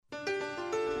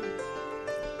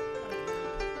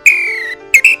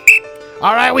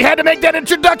All right, we had to make that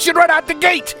introduction right out the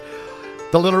gate.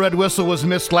 The Little Red Whistle was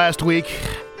missed last week.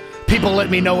 People let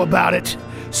me know about it.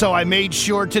 So I made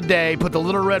sure today, put the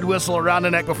Little Red Whistle around the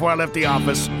neck before I left the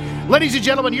office. Ladies and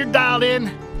gentlemen, you're dialed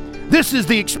in. This is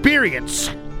The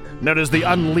Experience, known as the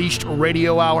Unleashed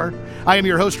Radio Hour. I am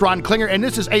your host, Ron Klinger, and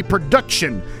this is a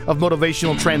production of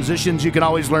Motivational Transitions. You can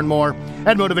always learn more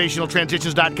at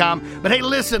motivationaltransitions.com. But hey,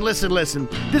 listen. This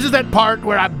is that part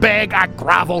where I beg, I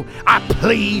grovel, I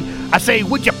plea. I say,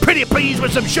 would you pretty please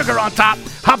with some sugar on top?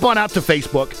 Hop on out to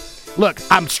Facebook. Look,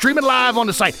 I'm streaming live on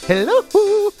the site. Hello.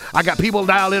 I got people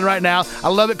dialed in right now. I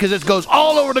love it because it goes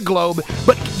all over the globe.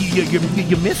 But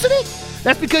you missing it?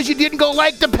 That's because you didn't go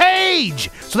like the page.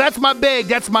 So that's my beg.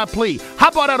 That's my plea.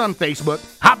 Hop on out on Facebook.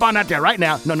 Hop on out there right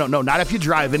now. No, not if you're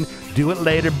driving. Do it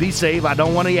later. Be safe. I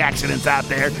don't want any accidents out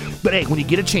there. But hey, when you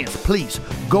get a chance, please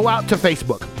go out to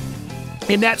Facebook.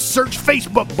 In that search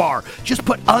Facebook bar, just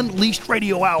put Unleashed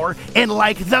Radio Hour and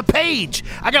like the page.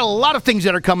 I got a lot of things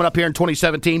that are coming up here in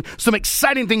 2017. Some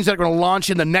exciting things that are going to launch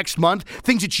in the next month.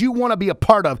 Things that you want to be a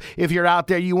part of. If you're out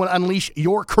there, you want to unleash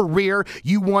your career,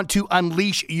 you want to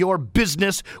unleash your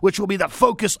business, which will be the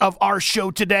focus of our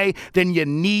show today, then you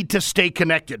need to stay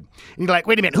connected. And you're like,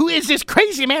 wait a minute, who is this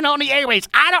crazy man on the airways?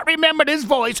 I don't remember this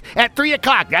voice at 3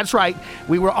 o'clock. That's right.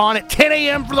 We were on at 10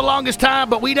 a.m. for the longest time,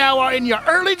 but we now are in your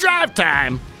early drive time.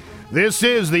 This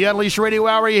is the Unleashed Radio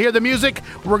Hour. You hear the music?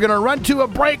 We're going to run to a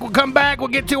break. We'll come back. We'll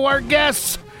get to our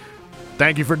guests.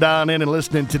 Thank you for dialing in and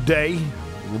listening today.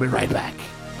 We'll be right back.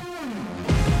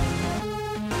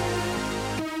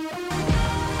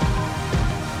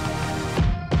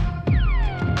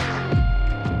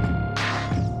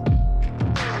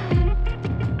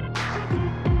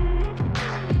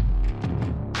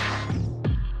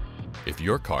 If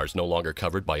your car's no longer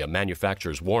covered by a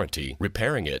manufacturer's warranty,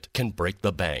 repairing it can break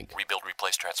the bank. Rebuild,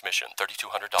 replace transmission,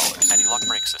 $3,200. Anti-lock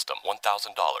brake system,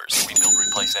 $1,000. Rebuild,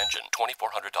 replace engine,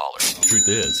 $2,400. Truth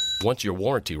is, once your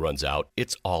warranty runs out,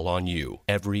 it's all on you.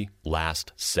 Every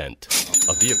last cent.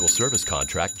 A vehicle service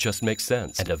contract just makes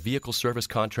sense. And a vehicle service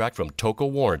contract from Toco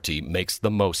Warranty makes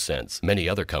the most sense. Many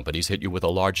other companies hit you with a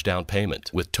large down payment.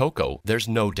 With Toco, there's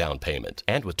no down payment.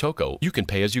 And with Toco, you can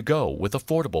pay as you go with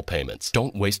affordable payments.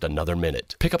 Don't waste another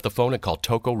minute. Pick up the phone and call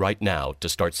Toco right now to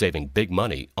start saving big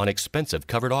money on expensive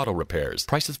covered auto repairs.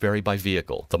 Prices vary by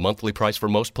vehicle. The monthly price for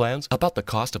most plans, about the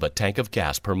cost of a tank of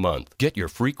gas per month. Get your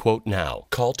free quote now.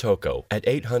 Call Toco at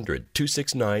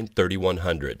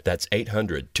 800-269-3100. That's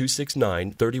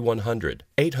 800-269-3100.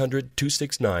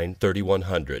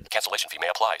 800-269-3100. Cancellation fee may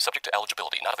apply. Subject to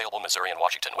eligibility. Not available in Missouri and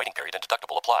Washington. Waiting period and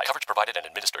deductible apply. Coverage provided and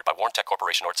administered by Warrantech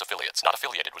Corporation or its affiliates. Not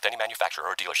affiliated with any manufacturer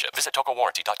or dealership. Visit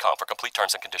TocoWarranty.com for complete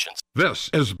terms and conditions. This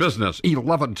is Business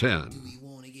 1110. We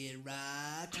want to get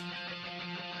right.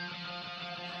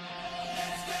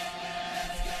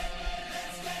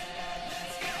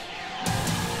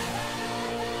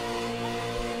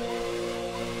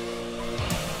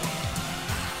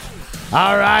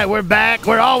 All right, we're back.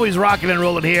 We're always rocking and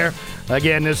rolling here.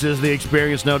 Again, this is the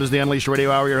Experience known as the Unleashed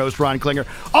Radio Hour. Your host, Ron Klinger.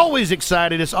 Always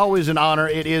excited. It's always an honor.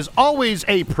 It is always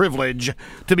a privilege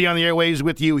to be on the airways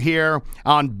with you here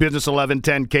on Business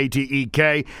 1110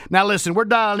 KTEK. Now, listen, we're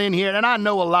dialing in here, and I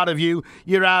know a lot of you,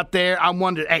 you're out there. I'm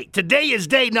wondering, hey, today is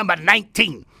day number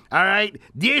 19. All right?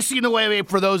 19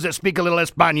 for those that speak a little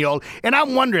Espanol. And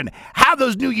I'm wondering, how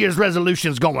those New Year's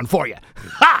resolutions going for you?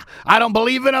 Ha! I don't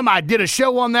believe in them. I did a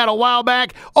show on that a while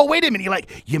back. Oh, wait a minute. You're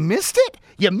like, you missed it?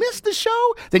 You missed the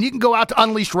show? Then you can go out to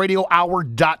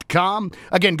UnleashedRadioHour.com.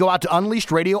 Again, go out to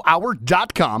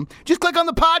UnleashedRadioHour.com. Just click on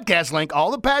the podcast link.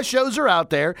 All the past shows are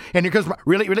out there. And here comes my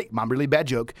really bad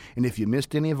joke. And if you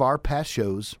missed any of our past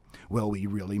shows, well, we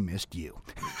really missed you.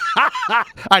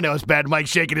 I know it's bad. Mike's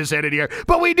shaking his head in here,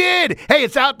 but we did. Hey,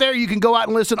 it's out there. You can go out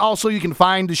and listen. Also, you can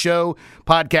find the show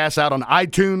podcasts out on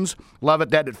iTunes. Love it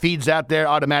that it feeds out there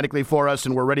automatically for us,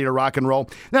 and we're ready to rock and roll.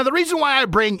 Now, the reason why I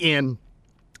bring in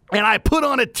and I put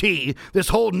on a T this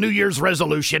whole New Year's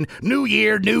resolution, new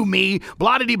year, new me,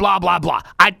 blah-de-dee, blah, blah.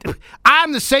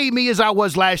 I'm the same me as I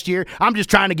was last year. I'm just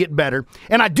trying to get better.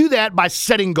 And I do that by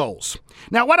setting goals.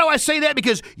 Now, why do I say that?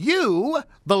 Because you,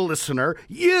 the listener,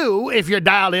 you, if you're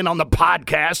dialed in on the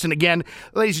podcast, and again,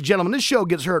 ladies and gentlemen, this show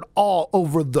gets heard all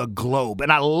over the globe,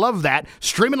 and I love that.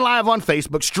 Streaming live on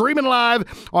Facebook, streaming live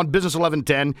on Business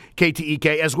 1110,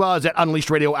 KTEK, as well as at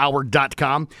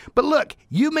UnleashedRadioHour.com. But look,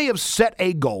 you may have set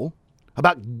a goal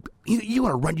about you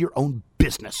want to run your own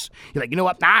business. You're like, you know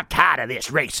what? I'm tired of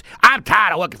this race. I'm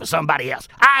tired of working for somebody else.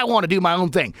 I want to do my own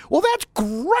thing. Well, that's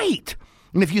great.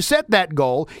 And if you set that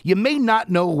goal, you may not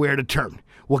know where to turn.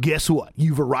 Well, guess what?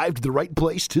 You've arrived at the right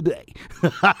place today.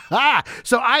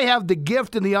 So I have the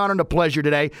gift and the honor and the pleasure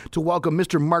today to welcome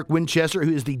Mr. Mark Winchester,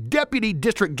 who is the Deputy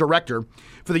District Director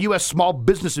for the U.S. Small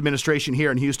Business Administration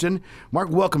here in Houston. Mark,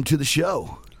 welcome to the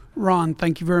show. Ron,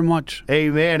 thank you very much.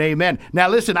 Amen, amen. Now,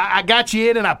 listen, I got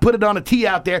you in and I put it on a tee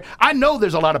out there. I know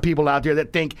there's a lot of people out there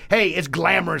that think, hey, it's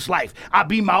glamorous life. I'll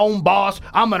be my own boss.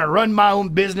 I'm going to run my own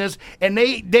business. And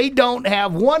they don't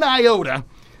have one iota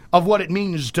of what it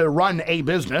means to run a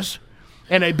business.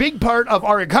 And a big part of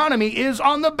our economy is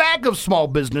on the back of small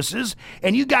businesses.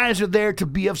 And you guys are there to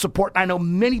be of support. I know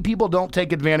many people don't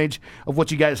take advantage of what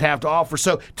you guys have to offer.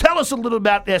 So tell us a little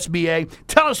about SBA.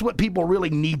 Tell us what people really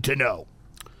need to know.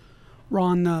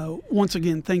 Ron, once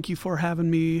again, thank you for having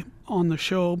me on the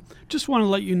show. Just want to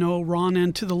let you know, Ron,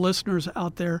 and to the listeners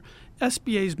out there,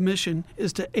 SBA's mission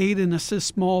is to aid and assist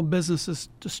small businesses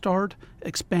to start,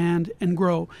 expand, and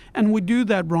grow. And we do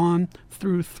that, Ron,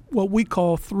 through what we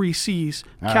call 3 C's: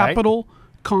 capital,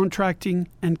 contracting,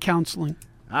 and counseling.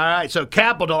 All right, so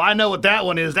capital, I know what that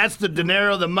one is. That's the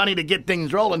dinero, the money to get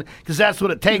things rolling, because that's what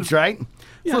it takes, right?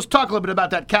 So let's talk a little bit about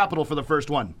that capital for the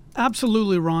first one.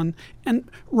 Absolutely, Ron. And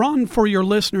Ron, for your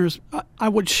listeners, I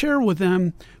would share with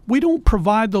them, we don't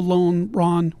provide the loan,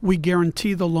 Ron, we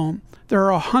guarantee the loan. There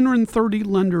are 130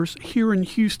 lenders here in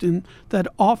Houston that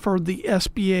offer the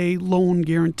SBA loan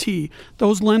guarantee.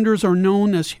 Those lenders are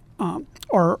known as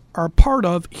are part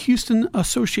of Houston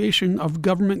Association of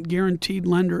Government Guaranteed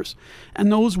Lenders.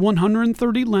 And those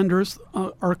 130 lenders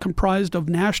are comprised of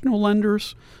national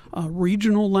lenders,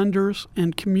 regional lenders,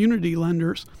 and community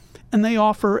lenders. And they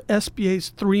offer SBA's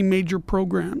 3 major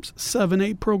programs: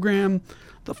 7A program,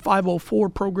 the 504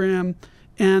 program,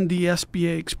 and the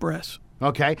SBA Express.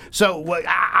 Okay, so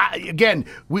again,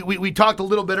 we talked a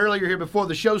little bit earlier here before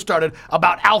the show started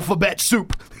about alphabet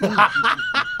soup.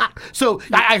 So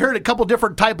I heard a couple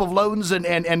different type of loans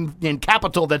and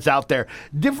capital that's out there.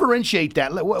 Differentiate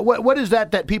that. What is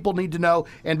that people need to know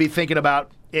and be thinking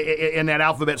about in that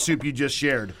alphabet soup you just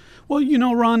shared? Well,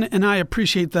 Ron, and I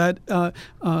appreciate that.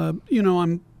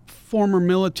 I'm former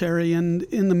military, and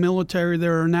in the military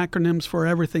there are acronyms for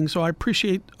everything, so I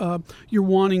appreciate your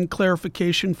wanting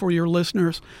clarification for your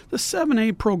listeners. The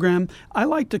 7A program, I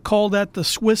like to call that the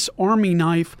Swiss Army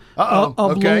knife of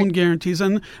loan guarantees.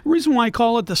 And the reason why I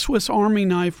call it the Swiss Army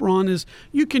knife, Ron, is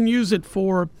you can use it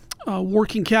for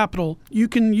working capital. You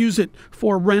can use it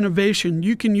for renovation.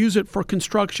 You can use it for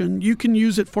construction. You can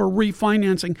use it for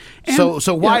refinancing. And,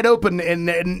 so wide open and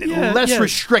less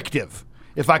restrictive,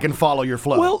 if I can follow your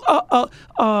flow. Well,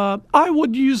 I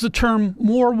would use the term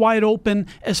more wide open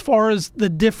as far as the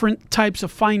different types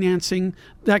of financing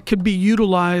that could be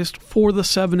utilized for the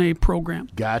 7A program.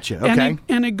 Gotcha. Okay.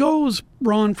 And it goes,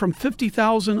 Ron, from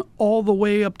 $50,000 all the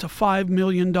way up to $5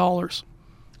 million.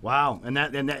 Wow,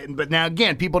 but now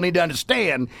again, people need to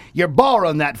understand you're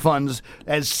borrowing that funds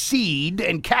as seed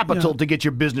and capital to get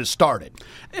your business started.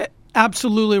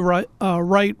 Absolutely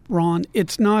right, Ron.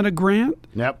 It's not a grant.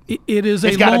 Yep. It is a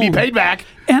loan. It's got to be paid back.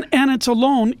 And it's a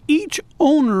loan. Each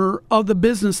owner of the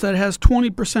business that has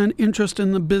 20% interest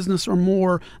in the business or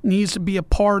more needs to be a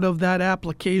part of that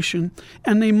application,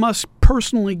 and they must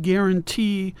personally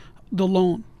guarantee the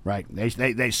loan. Right.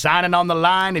 They sign it on the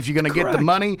line if you're going to get the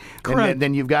money. Correct. And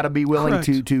then you've got to be willing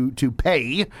to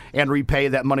pay and repay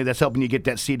that money that's helping you get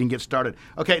that seed and get started.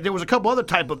 Okay, there was a couple other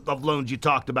type of loans you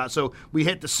talked about. So we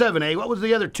hit the 7A. What was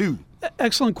the other 2?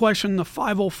 Excellent question, the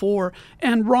 504.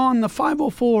 And Ron, the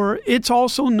 504, it's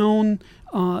also known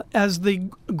as the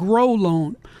GROW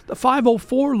loan. The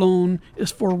 504 loan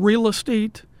is for real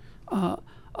estate,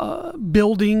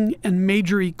 building, and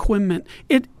major equipment.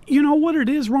 You know what it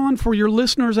is, Ron, for your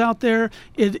listeners out there?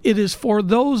 It is for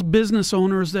those business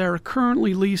owners that are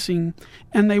currently leasing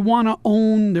and they want to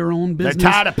own their own business.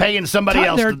 They're tired of paying somebody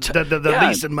else the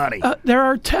leasing money. There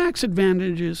are tax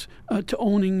advantages to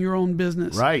owning your own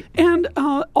business. Right. And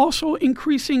also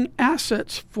increasing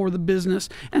assets for the business.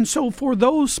 And so for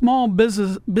those small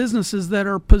businesses that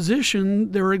are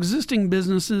positioned, they're existing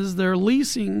businesses, they're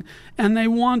leasing, and they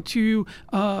want to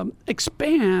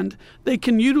expand, they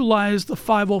can utilize the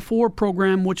 504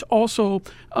 program, which also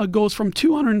goes from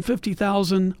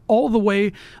 $250,000 all the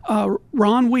way.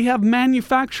 Ron, we have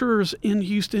manufacturers in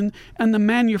Houston, and the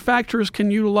manufacturers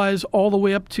can utilize all the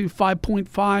way up to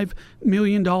 $5.5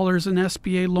 million in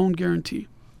SBA loan guarantee.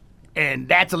 And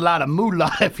that's a lot of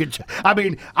moolah.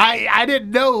 I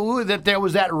didn't know that there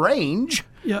was that range.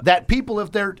 Yep. That people,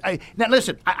 if they're now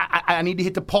listen, I need to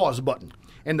hit the pause button.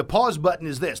 And the pause button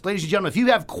is this. Ladies and gentlemen, if you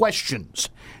have questions,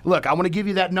 look, I want to give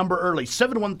you that number early,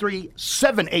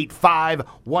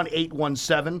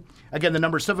 713-785-1817. Again, the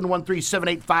number is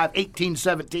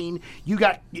 713-785-1817.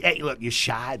 Hey, look, you're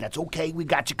shy. That's okay. We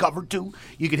got you covered, too.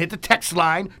 You can hit the text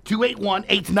line,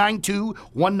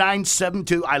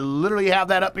 281-892-1972. I literally have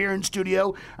that up here in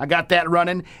studio. I got that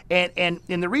running. And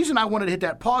the reason I wanted to hit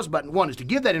that pause button, one, is to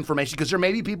give that information because there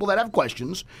may be people that have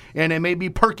questions, and they may be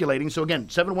percolating. So, again,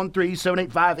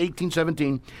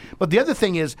 713-785-1817. But the other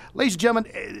thing is, ladies and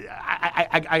gentlemen,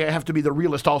 I have to be the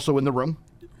realist also in the room.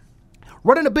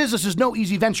 Running a business is no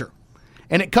easy venture.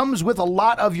 And it comes with a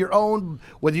lot of your own,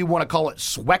 whether you want to call it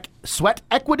sweat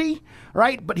equity,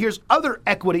 right? But here's other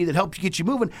equity that helps get you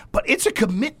moving. But it's a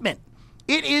commitment.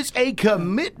 It is a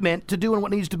commitment to doing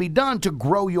what needs to be done to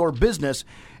grow your business.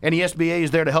 And the SBA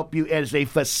is there to help you as a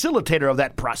facilitator of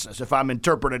that process, if I'm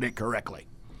interpreting it correctly.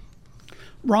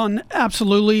 Ron,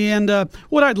 absolutely. And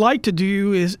what I'd like to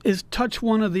do is touch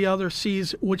one of the other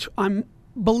C's, which I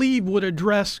believe would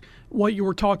address what you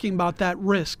were talking about, that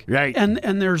risk. Right.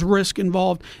 And there's risk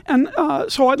involved. And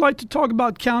so I'd like to talk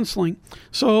about counseling.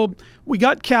 So we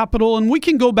got capital, and we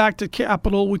can go back to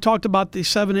capital. We talked about the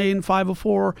 7A and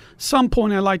 504. Some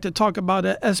point I'd like to talk about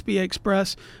SBA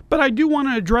Express, but I do want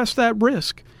to address that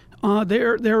risk.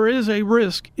 There is a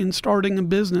risk in starting a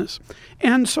business.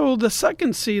 And so the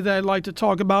second C that I'd like to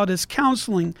talk about is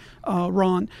counseling,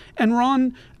 Ron. And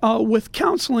Ron, with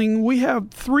counseling, we have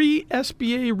 3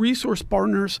 SBA resource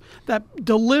partners that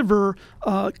deliver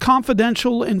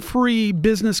confidential and free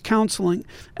business counseling.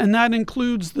 And that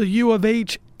includes the U of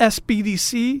H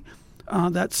SBDC,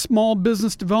 that Small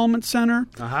Business Development Center.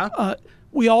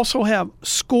 We also have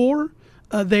SCORE.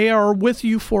 They are with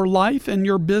you for life and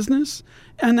your business.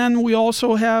 And then we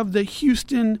also have the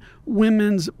Houston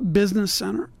Women's Business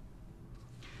Center.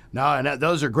 No, and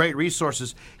those are great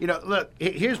resources. You know, look,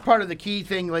 here's part of the key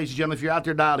thing, ladies and gentlemen, if you're out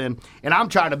there dialed in, and I'm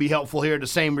trying to be helpful here in the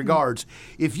same regards.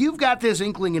 If you've got this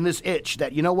inkling and this itch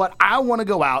that, you know what, I want to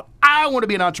go out, I want to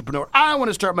be an entrepreneur, I want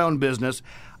to start my own business,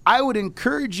 I would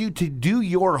encourage you to do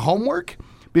your homework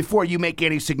before you make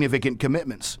any significant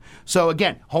commitments. So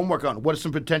again, homework on what is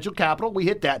some potential capital. We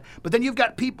hit that. But then you've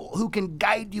got people who can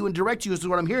guide you and direct you. This is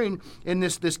what I'm hearing in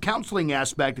this counseling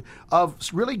aspect of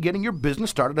really getting your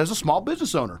business started as a small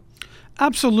business owner.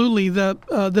 Absolutely.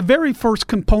 The very first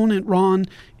component, Ron,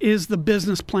 is the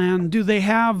business plan. Do they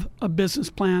have a business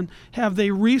plan? Have they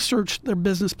researched their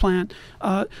business plan?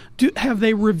 Have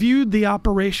they reviewed the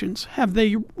operations? Have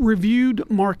they reviewed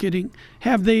marketing?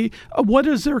 Have they? What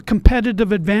is their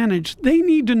competitive advantage? They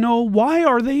need to know, why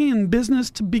are they in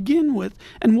business to begin with,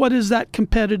 and what is that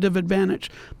competitive advantage?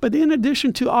 But in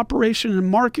addition to operation and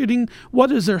marketing,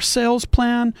 what is their sales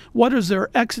plan? What is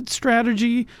their exit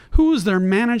strategy? Who is their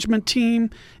management team?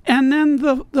 And then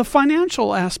the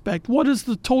financial aspect. What is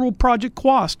the total project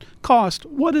cost?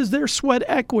 What is their sweat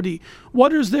equity?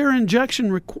 What is their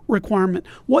injection requirement?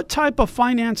 What type of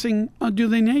financing do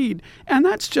they need? And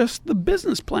that's just the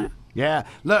business plan. Yeah,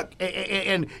 look,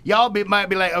 and y'all might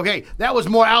be like, okay, that was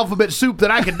more alphabet soup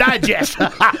than I could digest.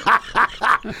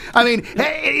 I mean,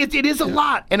 hey, it is a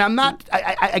lot, and I'm not.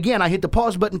 Again, I hit the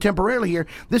pause button temporarily here.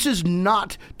 This is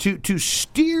not to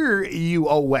steer you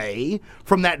away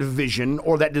from that vision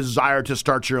or that desire to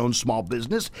start your own small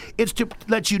business. It's to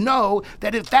let you know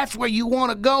that if that's where you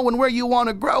want to go and where you want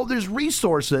to grow, there's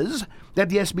resources that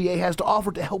the SBA has to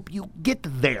offer to help you get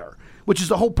there, which is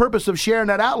the whole purpose of sharing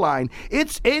that outline.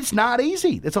 It's not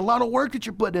easy. It's a lot of work that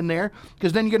you're putting in there,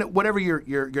 because then you're gonna, whatever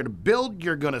you're gonna build,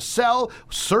 you're gonna sell,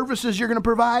 services you're gonna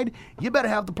provide, you better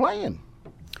have the plan.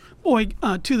 Boy,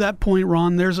 to that point,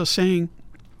 Ron, there's a saying: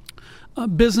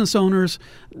 business owners,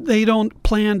 they don't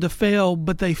plan to fail,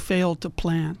 but they fail to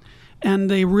plan.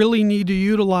 And they really need to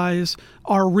utilize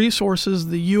our resources,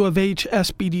 the U of H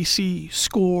SBDC,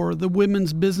 SCORE, the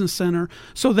Women's Business Center,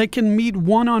 so they can meet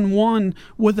one-on-one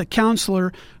with a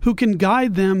counselor who can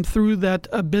guide them through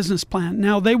that business plan.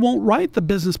 Now, they won't write the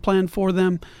business plan for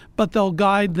them, but they'll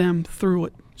guide them through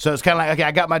it. So it's kind of like, okay,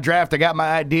 I got my draft, I got my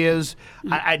ideas.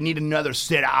 I need another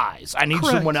set of eyes. I need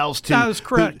Correct. someone else That is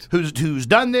correct. who's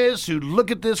done this, who look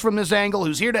at this from this angle,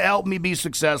 who's here to help me be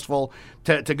successful,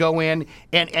 to go in.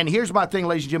 And here's my thing,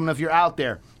 ladies and gentlemen, if you're out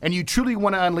there and you truly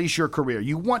want to unleash your career,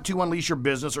 you want to unleash your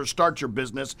business or start your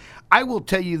business, I will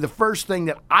tell you the first thing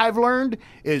that I've learned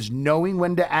is knowing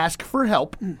when to ask for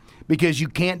help. because you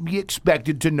can't be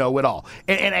expected to know it all.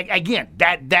 And again,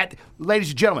 that, ladies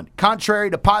and gentlemen, contrary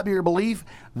to popular belief,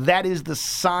 that is the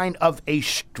sign of a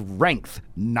strength,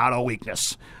 not a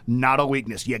weakness. Not a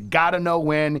weakness. You got to know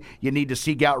when you need to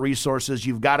seek out resources.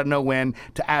 You've got to know when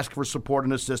to ask for support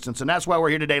and assistance. And that's why we're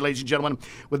here today, ladies and gentlemen,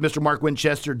 with Mr. Mark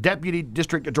Winchester, Deputy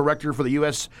District Director for the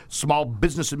U.S. Small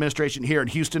Business Administration here in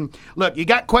Houston. Look, you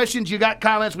got questions, you got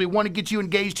comments. We want to get you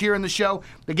engaged here in the show.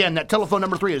 Again, that telephone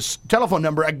number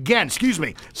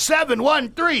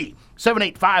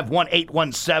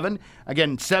 713-785-1817.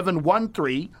 Again,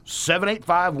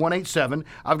 713-785-1817.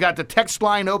 I've got the text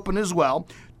line open as well.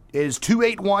 Is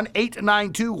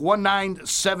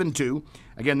 281-892-1972.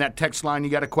 Again, that text line, you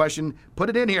got a question, put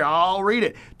it in here. I'll read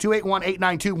it.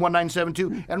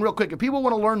 281-892-1972. And real quick, if people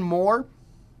want to learn more,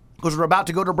 because we're about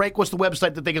to go to break, what's the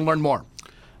website that they can learn more?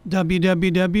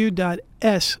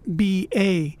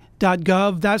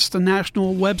 www.sba.gov. That's the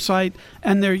national website.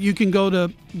 And there you can go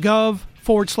to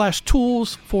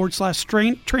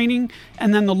gov/tools/training.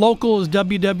 And then the local is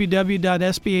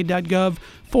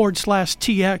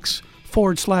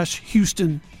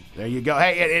www.sba.gov/TX/Houston. There you go.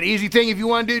 Hey, an easy thing if you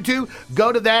want to do too,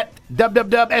 go to that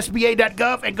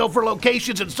www.sba.gov and go for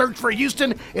locations and search for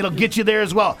Houston. It'll get you there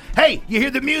as well. Hey, you hear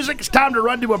the music? It's time to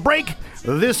run to a break.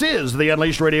 This is the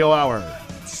Unleashed Radio Hour.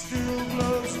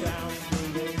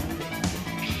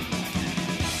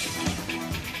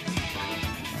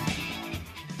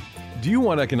 Do you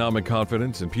want economic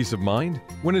confidence and peace of mind?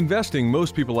 When investing,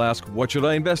 most people ask, what should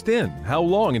I invest in? How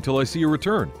long until I see a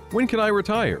return? When can I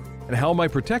retire? And how am I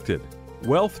protected?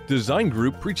 Wealth Design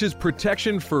Group preaches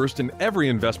protection first in every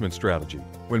investment strategy.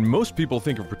 When most people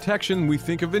think of protection, we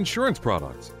think of insurance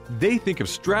products. They think of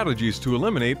strategies to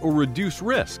eliminate or reduce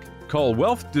risk. Call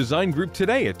Wealth Design Group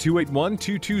today at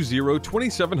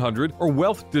 281-220-2700 or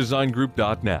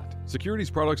wealthdesigngroup.net. Securities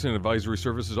products and advisory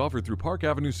services offered through Park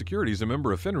Avenue Securities, a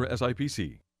member of FINRA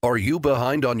SIPC. Are you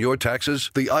behind on your taxes?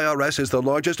 The IRS is the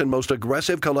largest and most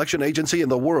aggressive collection agency in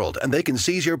the world, and they can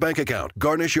seize your bank account,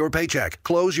 garnish your paycheck,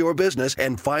 close your business,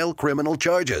 and file criminal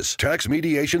charges. Tax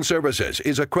Mediation Services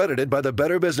is accredited by the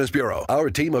Better Business Bureau. Our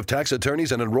team of tax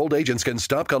attorneys and enrolled agents can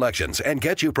stop collections and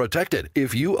get you protected.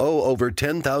 If you owe over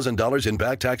 $10,000 in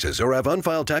back taxes or have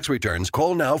unfiled tax returns,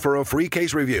 call now for a free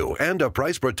case review and a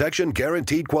price protection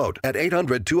guaranteed quote at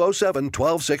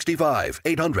 800-207-1265.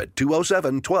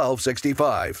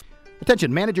 800-207-1265.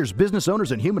 Attention managers, business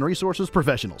owners, and human resources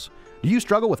professionals. Do you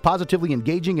struggle with positively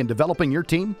engaging and developing your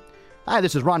team? Hi,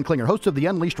 this is Ron Klinger, host of the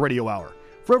Unleashed Radio Hour.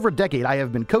 For over a decade, I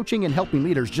have been coaching and helping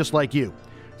leaders just like you.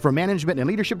 From management and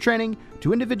leadership training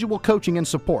to individual coaching and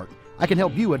support, I can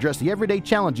help you address the everyday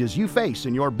challenges you face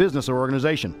in your business or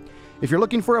organization. If you're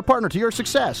looking for a partner to your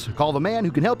success, call the man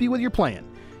who can help you with your plan.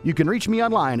 You can reach me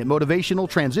online at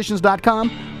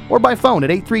motivationaltransitions.com or by phone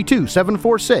at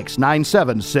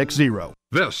 832-746-9760.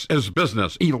 This is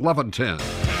Business 1110.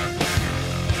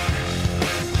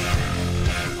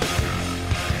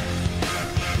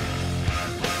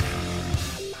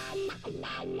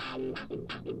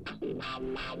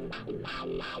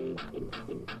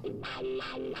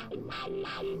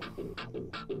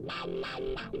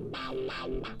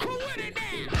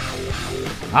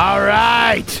 All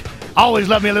right. Always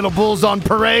love me a little Bulls on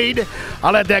Parade.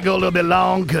 I'll let that go a little bit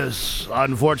long because,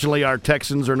 unfortunately, our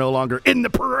Texans are no longer in the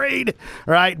parade.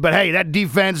 All right, but hey, that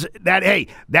defense, they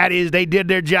did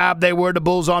their job. They were the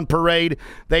Bulls on Parade.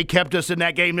 They kept us in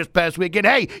that game this past weekend.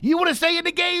 Hey, you want to stay in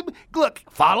the game? Look,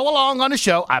 follow along on the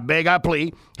show. I beg, I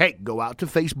plead. Hey, go out to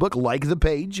Facebook, like the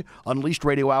page, Unleashed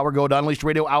Radio Hour. Go to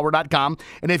UnleashedRadioHour.com.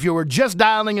 And if you were just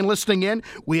dialing and listening in,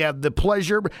 we have the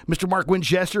pleasure, Mr. Mark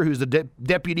Winchester, who's the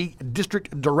Deputy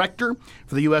District Director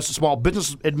for the U.S. Small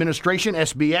Business Administration,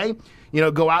 SBA.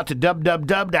 Go out to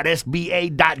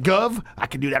www.sba.gov. I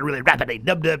can do that really rapidly.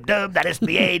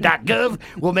 www.sba.gov.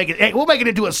 We'll make it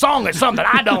into a song or something.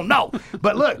 I don't know.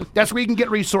 But look, that's where you can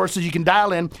get resources. You can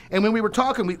dial in. And when we were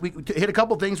talking, we hit a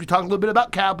couple things. We talked a little bit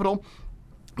about capital.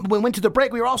 When we went to the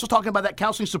break, we were also talking about that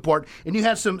counseling support, and you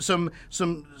had some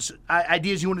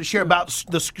ideas you wanted to share about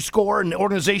the SCORE and the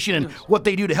organization and what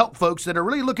they do to help folks that are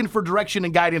really looking for direction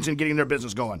and guidance in getting their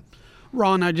business going.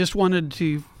 Ron, I just wanted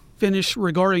to finish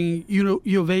regarding U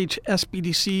of H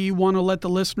SBDC. Want to let the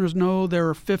listeners know there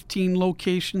are 15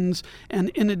 locations,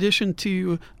 and in addition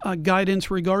to guidance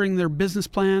regarding their business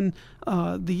plan,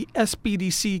 the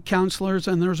SBDC counselors,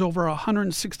 and there's over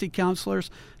 160 counselors,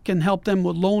 can help them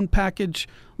with loan packaging,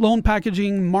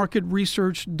 market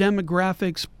research,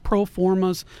 demographics, pro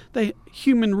formas,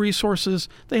 human resources.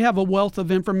 They have a wealth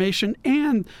of information,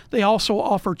 and they also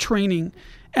offer training.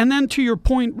 And then to your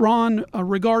point, Ron,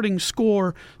 regarding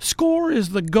SCORE, SCORE is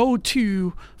the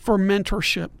go-to for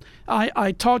mentorship.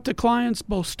 I talk to clients,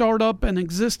 both startup and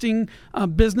existing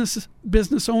business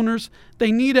owners.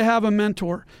 They need to have a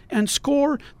mentor. And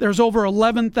SCORE, there's over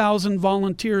 11,000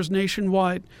 volunteers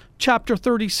nationwide. Chapter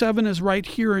 37 is right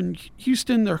here in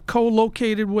Houston. They're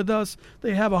co-located with us.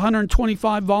 They have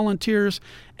 125 volunteers.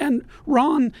 And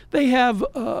Ron, they have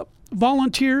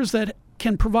volunteers that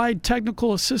can provide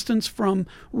technical assistance from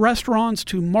restaurants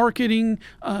to marketing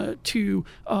to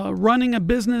running a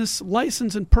business,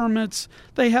 license and permits.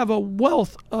 They have a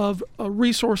wealth of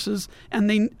resources,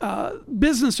 and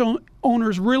business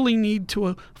owners really need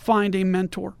to find a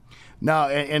mentor. No,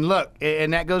 and look,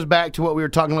 and that goes back to what we were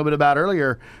talking a little bit about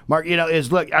earlier, Mark,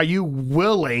 look, are you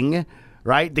willing,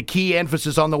 right? The key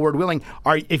emphasis on the word willing.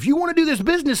 If you want to do this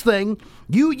business thing,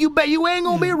 you bet you ain't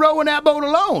going to be rowing that boat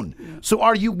alone. Yeah. So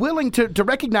are you willing to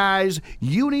recognize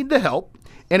you need the help?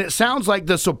 And it sounds like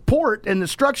the support and the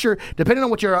structure, depending on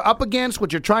what you're up against,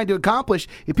 what you're trying to accomplish,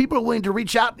 if people are willing to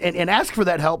reach out and ask for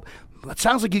that help, it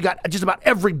sounds like you got just about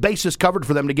every basis covered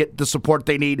for them to get the support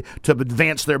they need to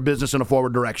advance their business in a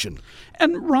forward direction.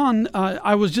 And Ron,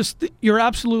 you're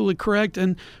absolutely correct.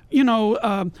 And,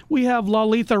 we have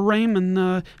Lalitha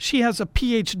Raymond. She has a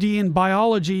PhD in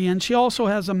biology, and she also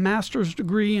has a master's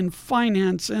degree in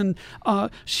finance. And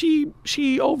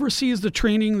she oversees the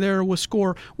training there with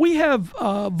SCORE. We have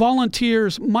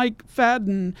volunteers, Mike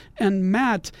Fadden and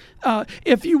Matt.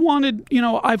 If you wanted,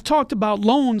 I've talked about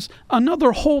loans.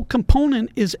 Another whole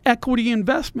component is equity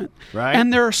investment. Right.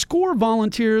 And there are SCORE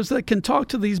volunteers that can talk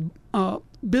to these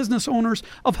business owners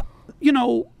of,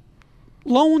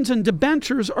 loans and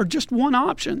debentures are just one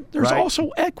option. There's also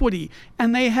equity,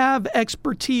 and they have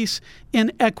expertise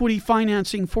in equity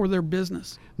financing for their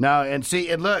business. No, and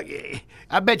look,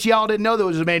 I bet y'all didn't know there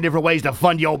was as many different ways to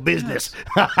fund your business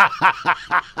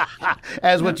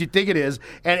as what you think it is.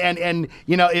 And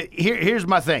here's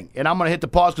my thing, and I'm going to hit the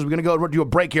pause because we're going to go do a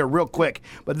break here real quick.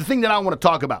 But the thing that I want to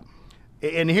talk about,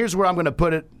 and here's where I'm going to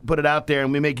put it out there,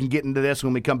 and we may can get into this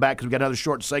when we come back because we've got another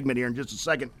short segment here in just a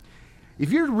second. If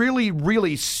you're really,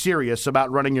 really serious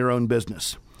about running your own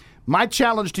business, my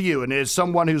challenge to you, and as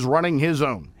someone who's running his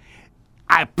own,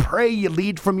 I pray you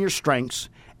lead from your strengths,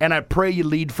 and I pray you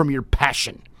lead from your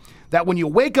passion. That when you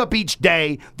wake up each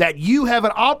day, that you have an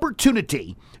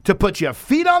opportunity to put your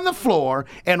feet on the floor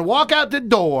and walk out the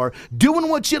door doing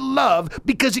what you love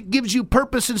because it gives you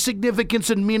purpose and significance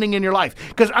and meaning in your life.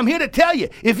 Because I'm here to tell you,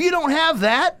 if you don't have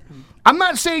that, I'm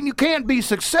not saying you can't be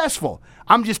successful.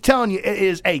 I'm just telling you it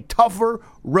is a tougher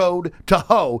road to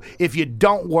hoe if you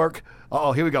don't work.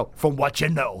 Here we go. From what you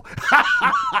know.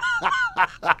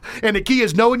 And the key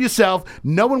is knowing yourself,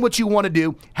 knowing what you want to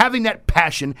do, having that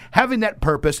passion, having that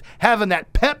purpose, having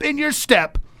that pep in your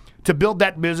step to build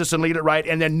that business and lead it right,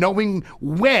 and then knowing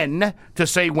when to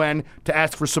say when to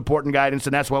ask for support and guidance.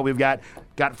 And that's why we've got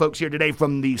folks here today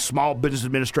from the Small Business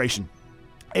Administration.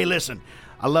 Hey, listen,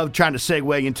 I love trying to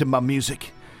segue into my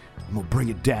music. I'm going to bring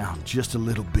it down just a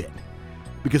little bit.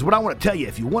 Because what I want to tell you,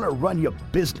 if you want to run your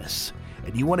business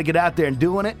and you want to get out there and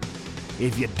doing it,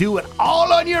 if you do it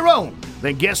all on your own,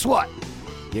 then guess what?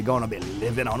 You're going to be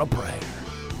living on a prayer.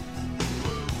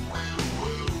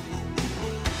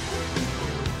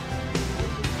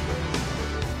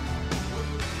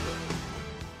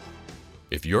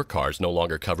 If your car's no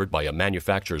longer covered by a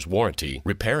manufacturer's warranty,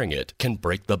 repairing it can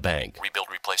break the bank. Rebuild,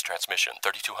 replace transmission,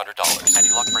 $3,200.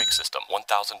 Anti-lock brake system,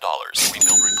 $1,000.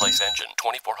 Rebuild, replace engine,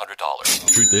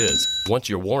 $2,400. Truth is, once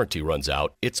your warranty runs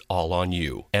out, it's all on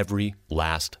you. Every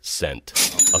last cent.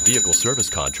 A vehicle service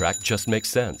contract just makes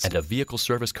sense. And a vehicle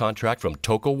service contract from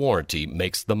Toco Warranty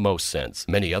makes the most sense.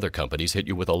 Many other companies hit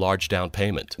you with a large down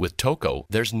payment. With Toco,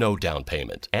 there's no down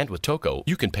payment. And with Toco,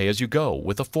 you can pay as you go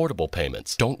with affordable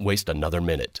payments. Don't waste another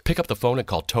minute. Pick up the phone and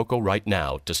call Toco right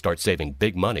now to start saving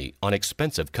big money on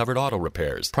expensive covered auto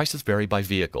repairs. Prices vary by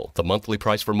vehicle. The monthly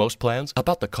price for most plans,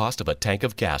 about the cost of a tank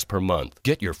of gas per month.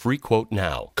 Get your free quote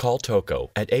now. Call Toco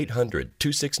at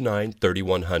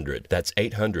 800-269-3100. That's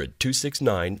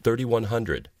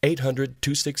 800-269-3100.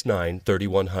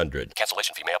 800-269-3100.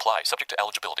 Cancellation fee may apply. Subject to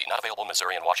eligibility. Not available in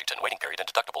Missouri and Washington. Waiting period and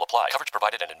deductible apply. Coverage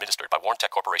provided and administered by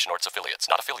Warrantech Corporation or its affiliates.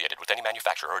 Not affiliated with any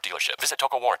manufacturer or dealership. Visit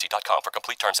TocoWarranty.com for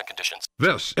complete terms and conditions.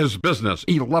 This is Business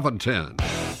 1110.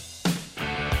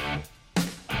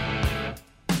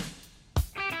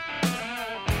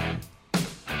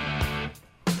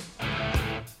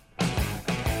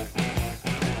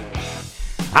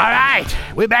 All right,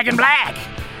 we're back in black.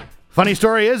 Funny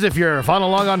story is, if you're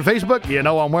following along on Facebook, you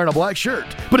know I'm wearing a black shirt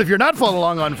But if you're not following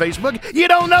along on Facebook, you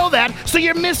don't know that, so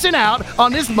you're missing out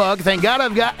on this mug. Thank God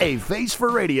I've got a face for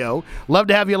radio. Love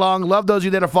to have you along. Love those of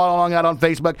you that are following along out on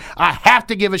Facebook. I have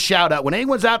to give a shout out. When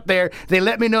anyone's out there, they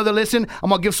let me know they listen. I'm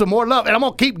going to give some more love, and I'm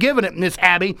going to keep giving it, Miss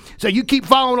Abby. So you keep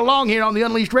following along here on the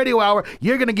Unleashed Radio Hour.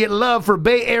 You're going to get love for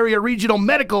Bay Area Regional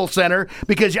Medical Center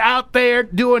because you're out there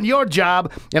doing your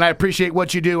job, and I appreciate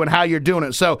what you do and how you're doing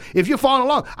it. So if you're following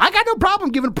along, I got no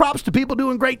problem giving props to people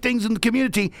doing great things in the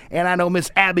community, and I know Miss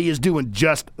Abby is doing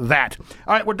just that.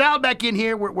 All right, we're dialed back in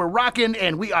here. We're rocking,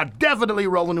 and we are definitely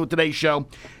rolling with today's show.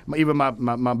 Even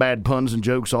my bad puns and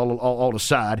jokes all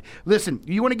aside. Listen,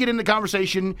 you want to get in the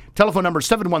conversation, telephone number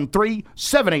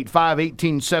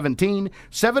 713-785-1817,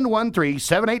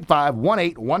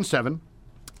 713-785-1817.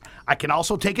 I can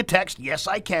also take a text. Yes,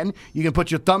 I can. You can put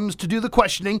your thumbs to do the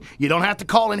questioning. You don't have to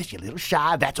call in. If you're a little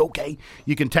shy, that's okay.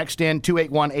 You can text in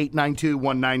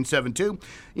 281-892-1972.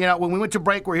 You know, when we went to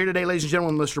break, we're here today, ladies and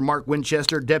gentlemen, Mr. Mark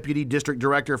Winchester, Deputy District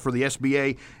Director for the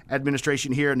SBA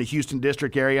administration here in the Houston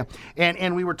District area.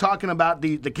 And we were talking about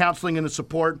the counseling and the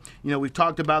support. You know, we've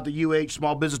talked about the UH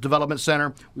Small Business Development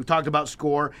Center. We've talked about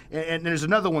SCORE. And there's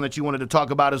another one that you wanted to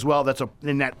talk about as well that's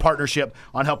in that partnership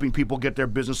on helping people get their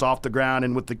business off the ground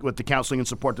and with the counseling and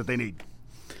support that they need.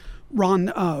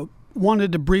 Ron,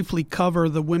 wanted to briefly cover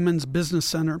the Women's Business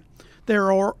Center.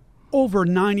 There are over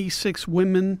 96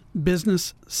 women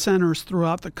business centers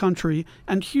throughout the country,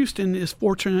 and Houston is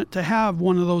fortunate to have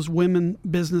one of those women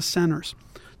business centers.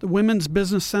 The Women's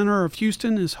Business Center of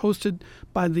Houston is hosted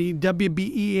by the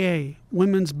WBEA,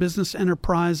 Women's Business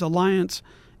Enterprise Alliance.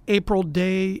 April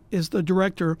Day is the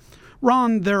director.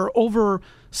 Ron, there are over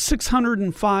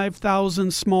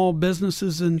 605,000 small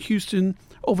businesses in Houston,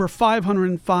 over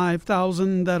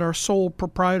 505,000 that are sole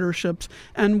proprietorships.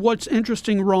 And what's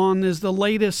interesting, Ron, is the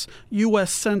latest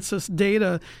U.S. Census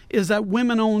data is that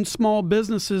women-owned small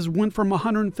businesses went from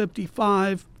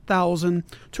 155,000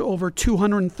 to over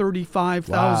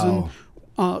 235,000. Wow.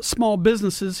 Small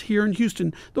businesses here in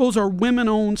Houston. Those are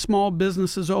women-owned small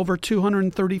businesses, over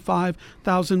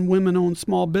 235,000 women-owned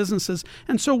small businesses.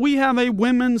 And so we have a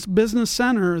women's business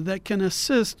center that can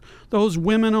assist those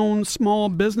women-owned small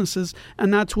businesses,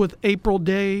 and that's with April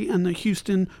Day and the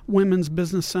Houston Women's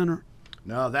Business Center.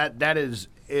 No, that is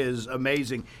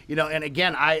amazing. You know, and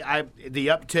again, I the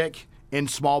uptick in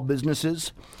small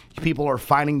businesses, people are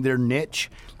finding their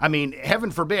niche. I mean,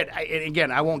 heaven forbid, and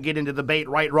again, I won't get into the debate,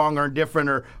 right, wrong, or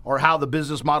indifferent, or how the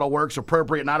business model works,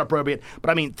 appropriate, not appropriate,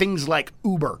 but I mean, things like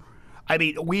Uber. I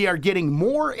mean, we are getting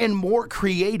more and more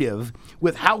creative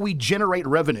with how we generate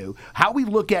revenue, how we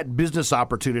look at business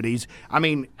opportunities. I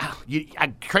mean,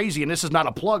 crazy, and this is not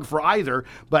a plug for either,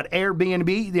 but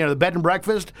Airbnb, the bed and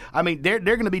breakfast, I mean, they're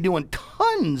going to be doing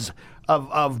tons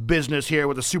of business here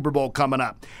with the Super Bowl coming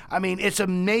up. I mean, it's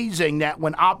amazing that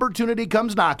when opportunity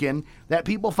comes knocking, that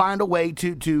people find a way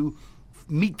to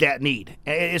meet that need.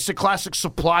 It's a classic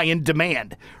supply and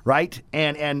demand, right?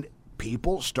 And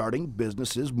people starting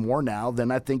businesses more now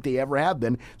than I think they ever have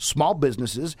been, small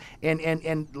businesses.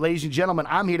 And ladies and gentlemen,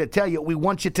 I'm here to tell you, we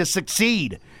want you to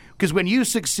succeed. Because when you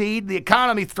succeed, the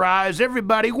economy thrives,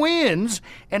 everybody wins,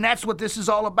 and that's what this is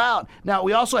all about. Now,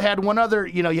 we also had one other,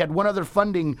 you had one other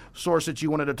funding source that you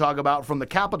wanted to talk about from the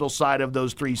capital side of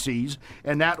those 3 C's,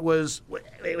 and that was, wait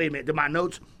a minute, did my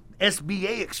notes,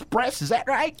 SBA Express, is that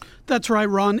right? That's right,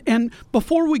 Ron. And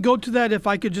before we go to that, if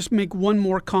I could just make one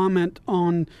more comment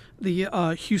on the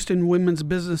Houston Women's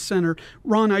Business Center.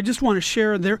 Ron, I just want to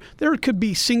share, there could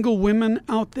be single women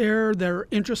out there that are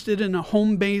interested in a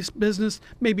home-based business,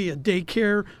 maybe a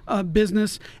daycare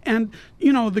business, and,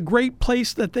 the great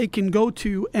place that they can go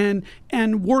to and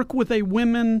work with a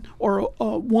women or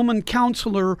a woman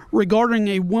counselor regarding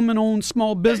a woman-owned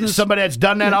small business. Somebody that's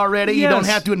done that already? Yes. You don't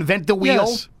have to invent the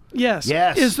wheel? Yes.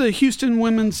 Yes. Is the Houston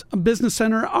Women's Business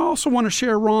Center. I also want to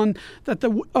share, Ron, that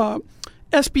the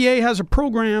SBA has a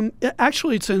program.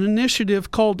 Actually, it's an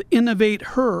initiative called Innovate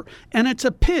Her, and it's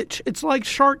a pitch. It's like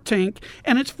Shark Tank,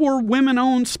 and it's for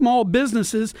women-owned small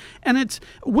businesses, and it's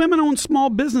women-owned small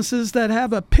businesses that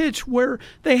have a pitch where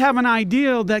they have an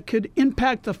idea that could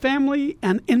impact the family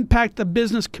and impact the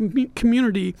business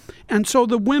community. And so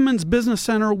the Women's Business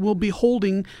Center will be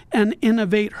holding an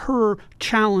Innovate Her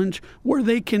challenge where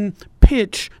they can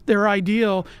pitch their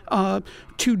idea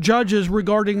to judges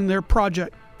regarding their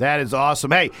project. That is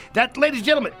awesome. Hey, ladies and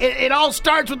gentlemen, it all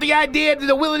starts with the idea,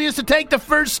 the willingness to take the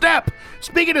first step.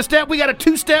 Speaking of step, we got a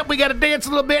 2-step. We got to dance a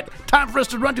little bit. Time for us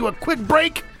to run to a quick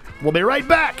break. We'll be right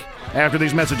back after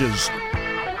these messages.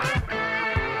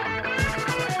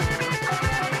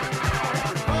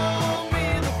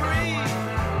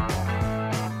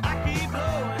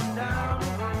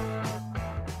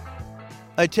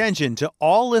 Attention to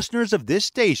all listeners of this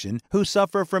station who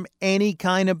suffer from any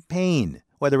kind of pain,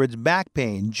 whether it's back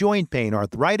pain, joint pain,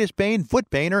 arthritis pain,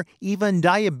 foot pain, or even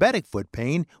diabetic foot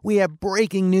pain. We have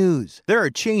breaking news. There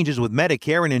are changes with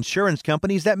Medicare and insurance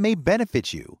companies that may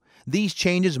benefit you. These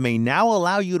changes may now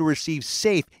allow you to receive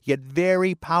safe yet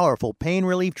very powerful pain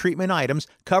relief treatment items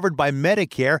covered by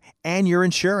Medicare and your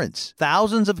insurance.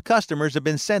 Thousands of customers have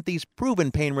been sent these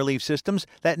proven pain relief systems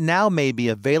that now may be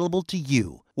available to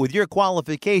you. With your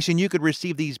qualification, you could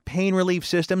receive these pain relief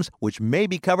systems, which may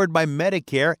be covered by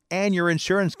Medicare and your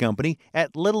insurance company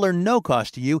at little or no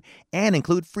cost to you and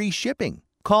include free shipping.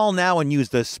 Call now and use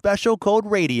the special code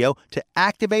RADIO to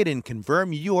activate and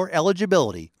confirm your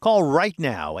eligibility. Call right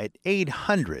now at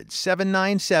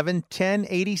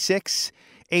 800-797-1086,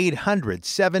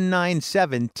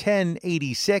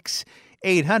 800-797-1086,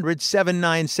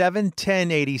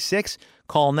 800-797-1086.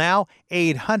 Call now,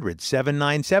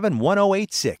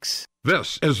 800-797-1086.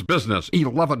 This is Business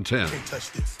 1110. Can't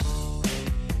touch this.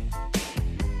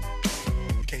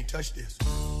 You can't touch this.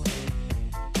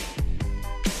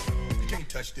 You can't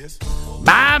touch this.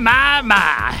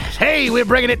 My. Hey, we're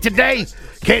bringing it today.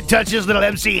 Can't touch this little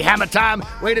MC Hammer time.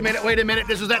 Wait a minute.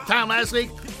 This was that time last week?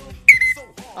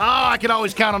 Oh, I can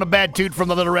always count on a bad toot from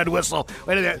the little red whistle.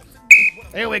 Wait a minute.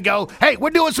 There we go. Hey,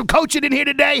 we're doing some coaching in here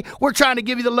today. We're trying to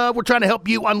give you the love. We're trying to help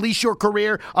you unleash your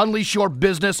career, unleash your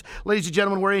business. Ladies and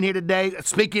gentlemen, we're in here today.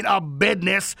 Speaking of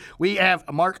business, we have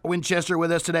Mark Winchester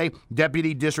with us today,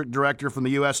 Deputy District Director from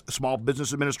the U.S. Small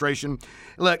Business Administration.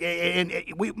 Look, and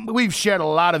we've shared a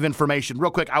lot of information.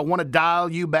 Real quick, I want to dial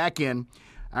you back in.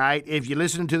 All right, if you're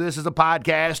listening to this as a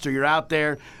podcast or you're out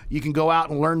there, you can go out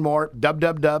and learn more,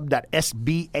 www.sba.gov.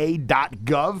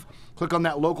 Click on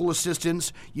that local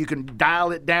assistance. You can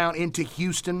dial it down into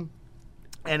Houston,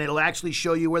 and it'll actually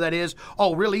show you where that is.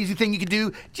 Oh, real easy thing you can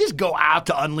do, just go out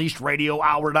to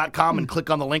unleashedradiohour.com and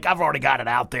click on the link. I've already got it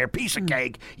out there. Piece of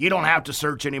cake. You don't have to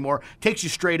search anymore. Takes you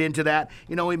straight into that.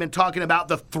 You know, we've been talking about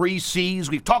the 3 C's.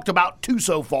 We've talked about 2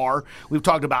 so far. We've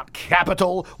talked about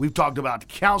capital. We've talked about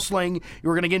counseling.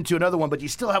 We're going to get into another one, but you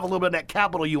still have a little bit of that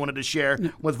capital you wanted to share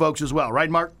with folks as well.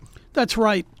 Right, Mark? That's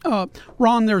right.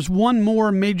 Ron, there's one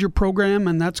more major program,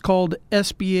 and that's called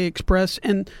SBA Express.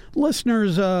 And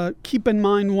listeners, keep in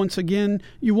mind, once again,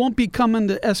 you won't be coming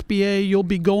to SBA. You'll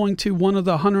be going to one of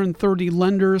the 130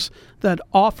 lenders that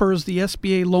offers the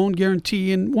SBA loan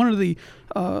guarantee. And one of the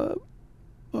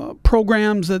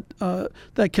programs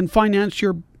that can finance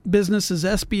your business is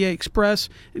SBA Express.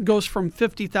 It goes from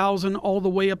 $50,000 all the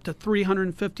way up to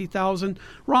 $350,000.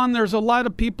 Ron, there's a lot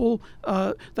of people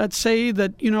that say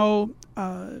that,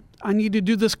 I need to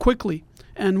do this quickly.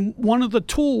 And one of the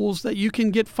tools that you can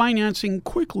get financing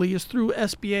quickly is through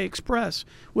SBA Express.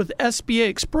 With SBA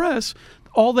Express,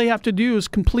 all they have to do is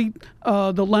complete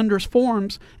the lender's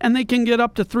forms, and they can get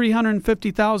up to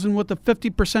 $350,000 with a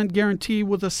 50% guarantee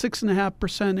with a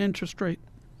 6.5% interest rate.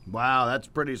 Wow, that's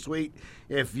pretty sweet.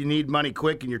 If you need money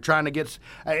quick and you're trying to get,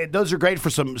 those are great for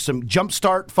some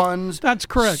jumpstart funds. That's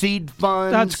correct. Seed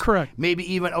funds. That's correct.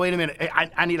 Maybe even, wait a minute,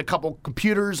 I need a couple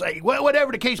computers,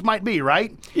 whatever the case might be,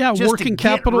 right? Yeah, just working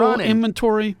capital,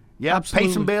 inventory. Yeah, absolutely.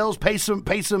 Pay some bills, pay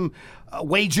some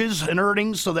wages and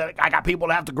earnings so that I got people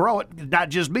to have to grow it, not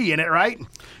just me in it, right?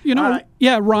 Right.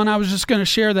 Yeah, Ron, I was just going to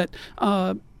share that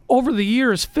over the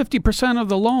years, 50% of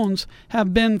the loans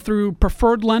have been through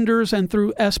preferred lenders and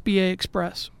through SBA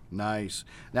Express. Nice.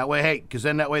 That way, hey, because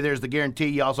then that way there's the guarantee.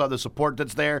 You also have the support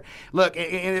that's there. Look,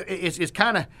 it's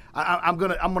kind of I'm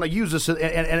gonna use this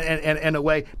in a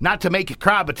way not to make you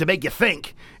cry, but to make you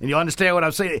think. And you understand what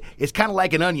I'm saying? It's kind of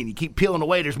like an onion. You keep peeling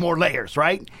away. There's more layers,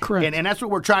 right? Correct. And that's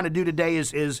what we're trying to do today.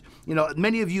 Is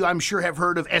many of you I'm sure have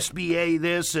heard of SBA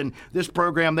this and this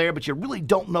program there, but you really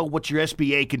don't know what your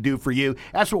SBA can do for you.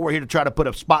 That's what we're here to try to put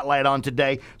a spotlight on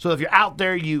today. So if you're out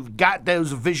there, you've got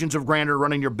those visions of grandeur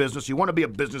running your business. You want to be a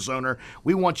business owner.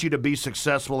 We want you to be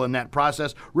successful in that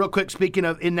process. Real quick, speaking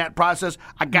of in that process,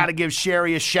 I got to give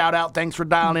Sherry a shout out. Thanks for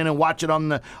dialing in and watching on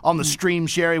the stream,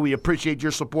 Sherry. We appreciate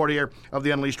your support here of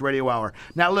the Unleashed Radio Hour.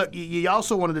 Now, look, you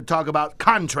also wanted to talk about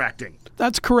contracting.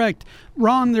 That's correct.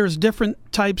 Ron, there's different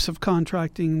types of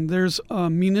contracting. There's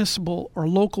municipal or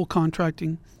local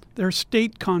contracting. There's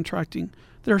state contracting.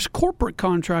 There's corporate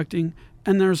contracting.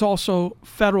 And there's also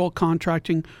federal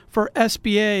contracting. For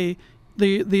SBA,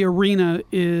 the arena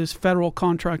is federal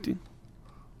contracting.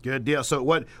 Good deal. So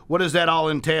what does that all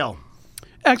entail?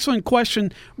 Excellent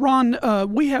question. Ron,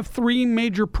 we have 3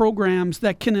 major programs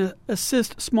that can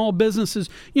assist small businesses.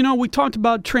 We talked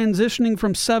about transitioning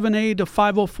from 7A to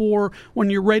 504 when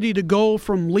you're ready to go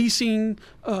from leasing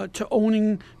to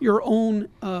owning your own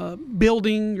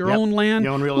building, your own land.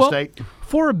 Your own real estate.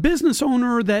 for a business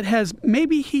owner that has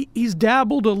maybe he's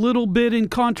dabbled a little bit in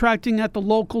contracting at the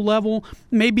local level,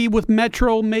 maybe with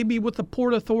Metro, maybe with the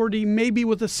Port Authority, maybe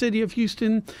with the City of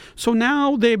Houston. So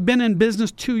now they've been in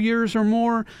business 2 years or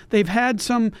more. They've had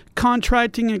some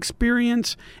contracting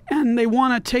experience, and they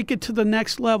want to take it to the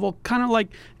next level, kind of like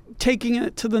taking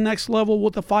it to the next level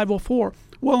with the 504.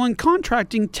 Well, in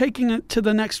contracting, taking it to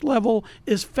the next level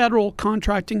is federal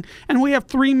contracting. And we have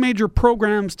 3 major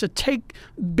programs to take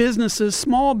businesses,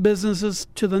 small businesses,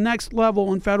 to the next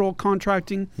level in federal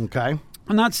contracting. Okay.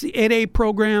 And that's the 8A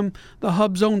program, the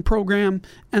Hub Zone program,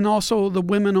 and also the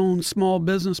Women-Owned Small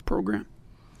Business program.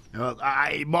 More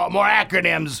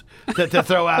acronyms to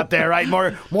throw out there, right?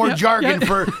 More jargon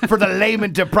for the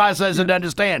layman to process and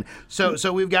understand.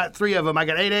 So we've got 3 of them. I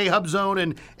got 8A, Hub Zone,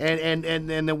 and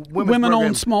the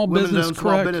Women-Owned Small Business. Women-Owned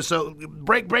Small Business. So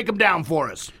break them down for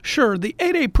us. Sure. The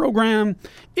 8A program,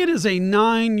 it is a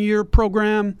 9-year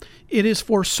program. It is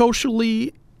for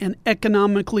socially and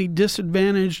economically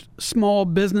disadvantaged small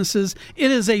businesses.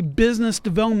 It is a business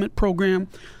development program.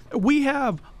 We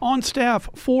have on staff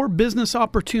 4 business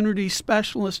opportunity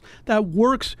specialists that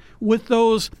works with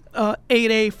those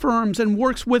 8A firms and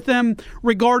works with them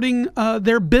regarding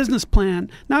their business plan.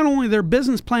 Not only their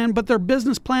business plan, but their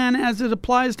business plan as it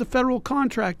applies to federal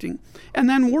contracting. And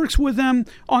then works with them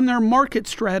on their market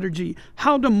strategy,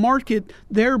 how to market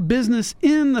their business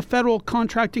in the federal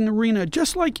contracting arena.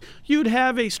 Just like you'd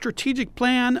have a strategic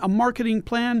plan, a marketing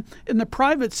plan in the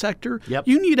private sector,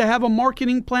 you need to have a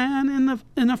marketing plan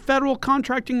in the federal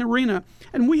contracting arena.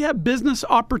 And we have business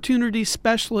opportunity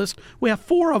specialists. We have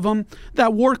 4 of them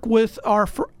that work with our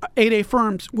 8A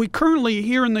firms. We currently,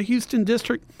 here in the Houston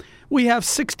district, we have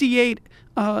 68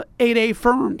 8A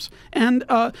firms, and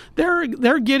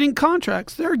they're getting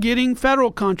contracts. They're getting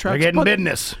federal contracts. They're getting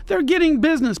business. They're getting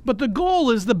business, but the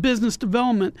goal is the business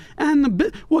development,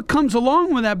 and what comes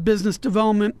along with that business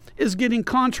development is getting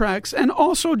contracts. And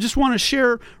also, just want to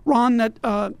share, Ron,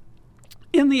 that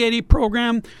in the 8A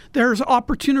program, there's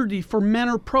opportunity for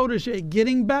mentor protege,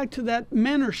 getting back to that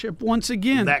mentorship once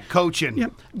again. That coaching. Yeah,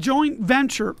 joint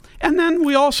venture. And then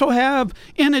we also have,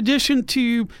 in addition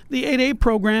to the 8A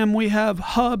program, we have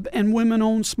Hub and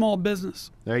Women-Owned Small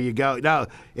Business. There you go. Now,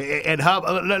 and Hub,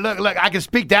 look, I can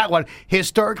speak that one.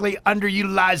 Historically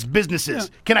underutilized businesses.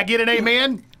 Yeah. Can I get an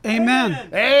amen? Amen.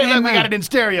 Hey, Amen. Look, we got it in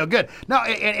stereo. Good. No,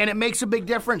 and it makes a big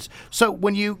difference. So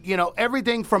when you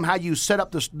everything from how you set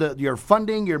up your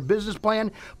funding, your business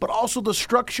plan, but also the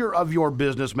structure of your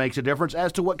business makes a difference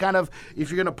as to what kind of,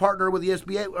 if you're going to partner with the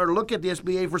SBA or look at the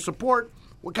SBA for support,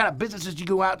 what kind of businesses you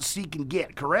go out and seek and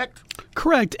get, correct?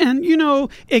 Correct. And,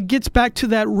 it gets back to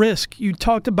that risk. You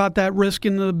talked about that risk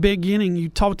in the beginning. You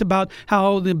talked about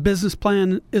how the business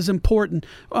plan is important.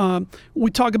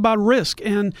 We talk about risk.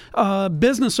 And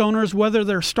business owners, whether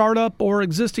they're startup or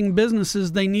existing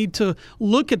businesses, they need to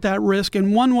look at that risk.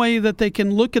 And one way that they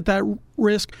can look at that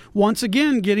risk, once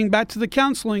again, getting back to the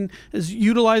counseling, is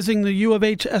utilizing the U of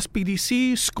H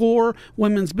SBDC, SCORE,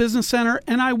 Women's Business Center.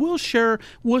 And I will share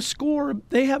with SCORE,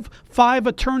 they have 5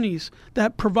 attorneys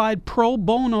that provide pro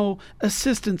bono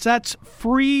assistance. That's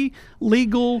free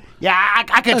legal. Yeah,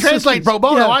 I can translate pro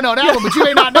bono. Yeah. I know that one, but you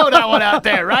may not know that one out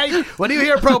there, right? When you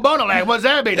hear pro bono, like, what does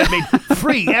that mean? That means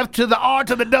free, F to the R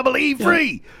to the double E,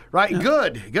 free, right? Yeah.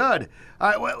 Good. All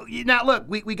right, well, now look,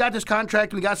 we got this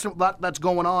contract. We got a lot that's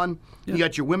going on. You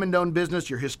got your women-owned business,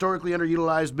 your historically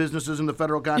underutilized businesses in the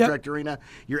federal contract arena,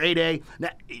 your 8A. Now,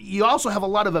 you also have a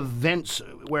lot of events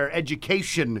where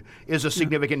education is a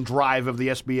significant drive of the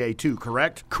SBA too,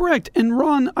 correct? Correct. And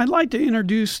Ron, I'd like to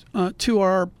introduce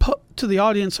to the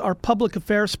audience our public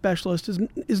affairs specialist.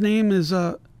 His name is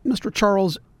Mr.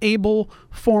 Charles Abel,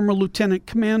 former lieutenant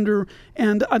commander,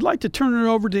 and I'd like to turn it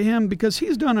over to him because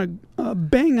he's done a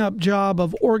bang-up job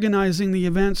of organizing the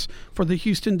events for the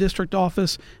Houston District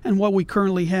Office and what we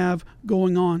currently have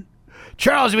going on.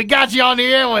 Charles, we got you on the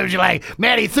airwaves. You're like,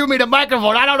 man, he threw me the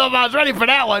microphone. I don't know if I was ready for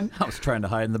that one. I was trying to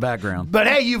hide in the background. But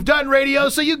hey, you've done radio,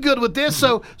 so you're good with this.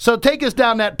 So take us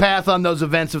down that path on those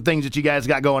events of things that you guys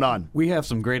got going on. We have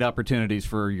some great opportunities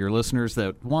for your listeners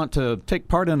that want to take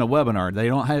part in a webinar. They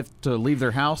don't have to leave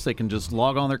their house. They can just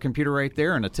log on their computer right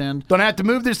there and attend. Don't have to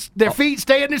move their feet,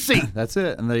 stay in their seat. That's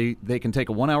it. And they can take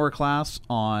a 1-hour class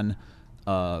on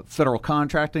federal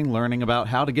contracting, learning about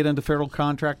how to get into federal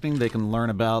contracting. They can learn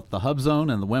about the Hub Zone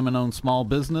and the Women-Owned Small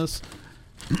Business.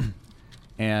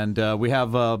 And we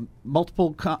have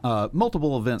multiple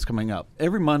events coming up.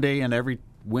 Every Monday and every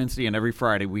Wednesday and every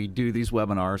Friday, we do these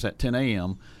webinars at 10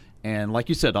 a.m. And like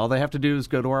you said, all they have to do is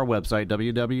go to our website,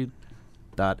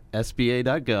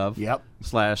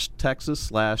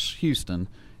 www.sba.gov/Texas/Houston.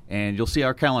 And you'll see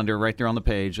our calendar right there on the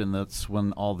page, and that's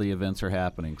when all the events are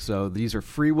happening. So these are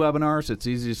free webinars. It's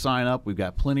easy to sign up. We've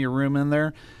got plenty of room in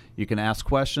there. You can ask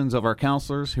questions of our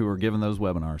counselors who are giving those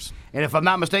webinars. And if I'm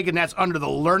not mistaken, that's under the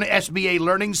SBA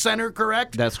Learning Center,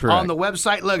 correct? That's correct. On the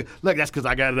website. Look, that's because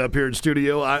I got it up here in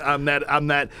studio. I'm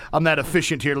that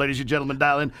efficient here, ladies and gentlemen.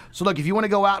 Dial in. So look, if you want to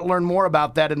go out and learn more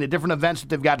about that and the different events that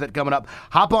they've got that coming up,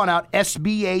 hop on out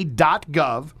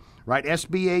SBA.gov. Right,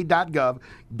 SBA.gov.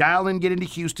 Dial in, get into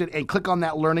Houston, and click on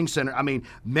that Learning Center. I mean,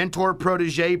 Mentor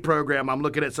Protege program. I'm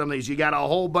looking at some of these. You got a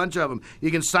whole bunch of them. You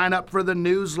can sign up for the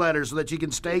newsletter so that you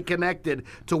can stay connected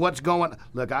to what's going.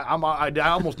 Look, I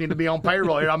almost need to be on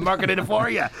payroll here. I'm marketing it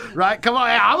for you. Right? Come on,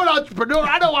 I'm an entrepreneur.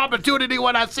 I know opportunity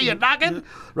when I see it knocking.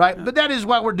 Right? But that is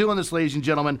why we're doing this, ladies and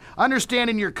gentlemen.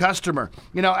 Understanding your customer.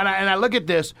 And I look at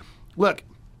this. Look.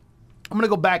 I'm going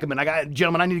to go back a minute.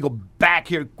 Gentlemen, I need to go back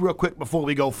here real quick before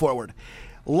we go forward.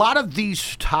 A lot of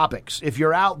these topics, if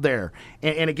you're out there,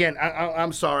 and again,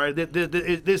 I'm sorry,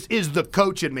 this is the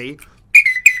coach in me.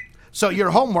 So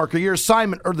your homework or your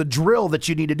assignment or the drill that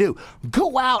you need to do,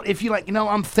 go out if you like,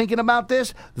 I'm thinking about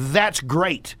this, that's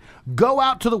great. Go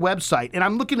out to the website, and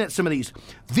I'm looking at some of these.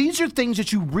 These are things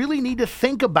that you really need to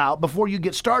think about before you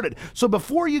get started. So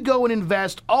before you go and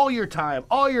invest all your time,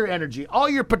 all your energy, all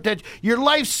your potential, your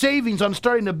life savings on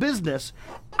starting a business,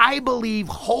 I believe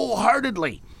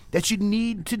wholeheartedly that you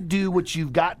need to do what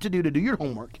you've got to do your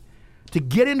homework, to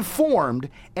get informed,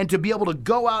 and to be able to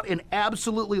go out and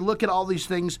absolutely look at all these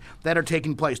things that are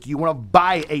taking place. Do you want to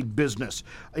buy a business?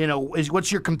 What's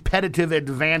your competitive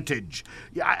advantage?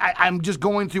 I'm just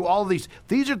going through all of these.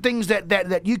 These are things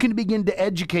that you can begin to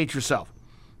educate yourself.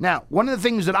 Now, one of the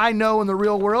things that I know in the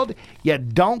real world, you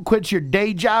don't quit your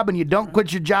day job, and you don't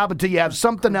quit your job until you have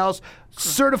something else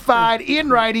certified in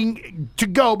writing to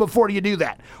go before you do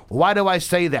that. Why do I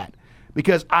say that?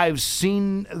 Because I've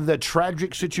seen the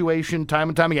tragic situation time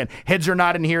and time again. Heads are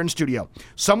nodding here in studio.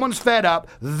 Someone's fed up.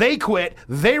 They quit.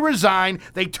 They resign.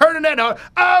 They turn in that door.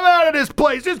 I'm out of this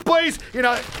place. This place, you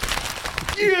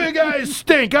guys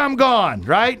stink. I'm gone,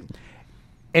 right?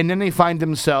 And then they find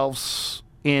themselves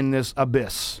in this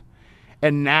abyss.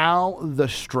 And now the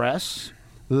stress,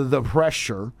 the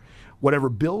pressure, whatever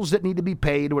bills that need to be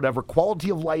paid, whatever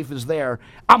quality of life is there,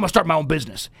 I'm going to start my own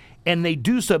business. And they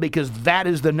do so because that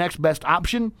is the next best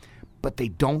option, but they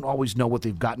don't always know what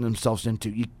they've gotten themselves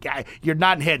into. You're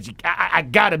nodding heads. I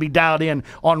got to be dialed in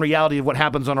on reality of what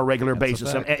happens on a regular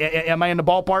basis. Am I in the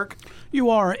ballpark? You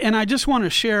are. And I just want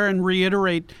to share and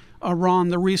reiterate, Ron,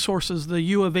 the resources, the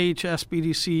U of H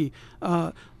SBDC,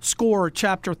 SCORE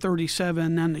Chapter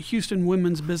 37, and the Houston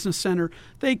Women's Business Center.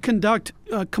 They conduct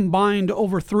combined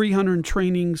over 300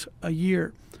 trainings a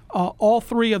year. All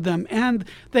three of them. And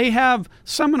they have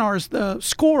seminars, the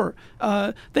SCORE.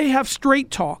 They have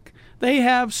Straight Talk. They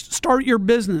have Start Your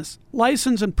Business,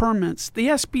 License and Permits. The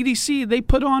SBDC, they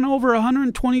put on over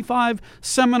 125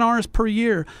 seminars per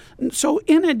year. So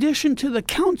in addition to the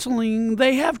counseling,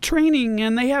 they have training,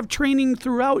 and they have training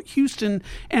throughout Houston,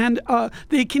 and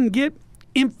they can get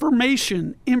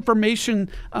information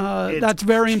that's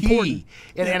very key. important.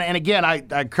 And again,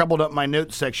 I crumbled up my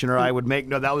notes section, or I would make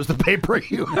that was the paper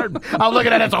you heard. I'm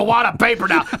looking at it, it's a wad of paper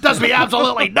now. Does me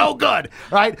absolutely no good,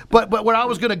 right? But where I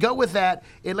was going to go with that,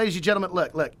 and ladies and gentlemen,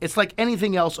 look, it's like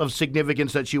anything else of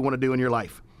significance that you want to do in your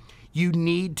life. You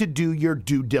need to do your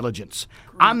due diligence.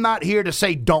 I'm not here to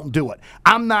say don't do it.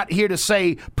 I'm not here to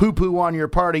say poo-poo on your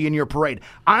party and your parade.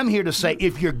 I'm here to say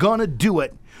if you're going to do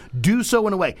it, do so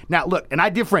in a way. Now, look, and I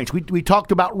differentiate. We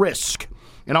talked about risk.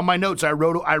 And on my notes, I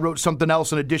wrote something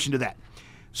else in addition to that.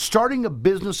 Starting a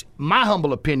business, my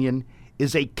humble opinion,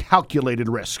 is a calculated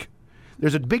risk.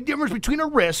 There's a big difference between a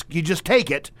risk, you just take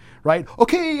it, right?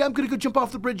 Okay, I'm going to go jump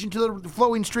off the bridge into the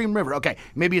flowing stream river. Okay,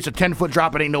 maybe it's a 10-foot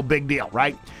drop, it ain't no big deal,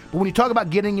 right? But when you talk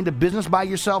about getting into business by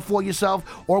yourself, for yourself,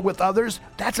 or with others,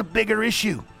 that's a bigger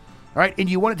issue. All right, and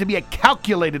you want it to be a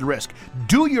calculated risk.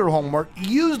 Do your homework.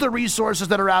 Use the resources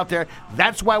that are out there.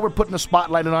 That's why we're putting the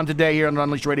spotlight on today here on the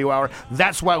Unleashed Radio Hour.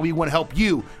 That's why we want to help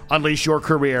you unleash your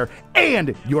career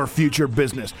and your future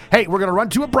business. Hey, we're going to run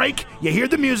to a break. You hear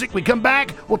the music. We come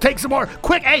back. We'll take some more.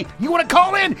 Quick, hey, you want to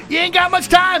call in? You ain't got much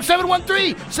time.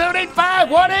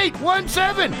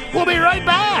 713-785-1817. We'll be right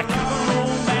back.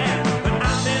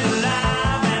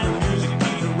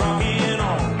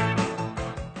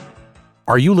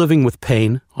 Are you living with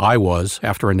pain? I was,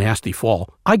 after a nasty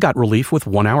fall. I got relief with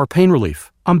 1 Hour Pain Relief.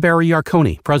 I'm Barry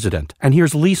Yarconi, president, and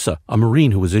here's Lisa, a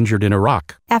Marine who was injured in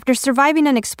Iraq. After surviving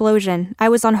an explosion, I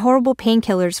was on horrible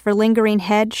painkillers for lingering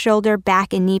head, shoulder,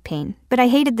 back, and knee pain, but I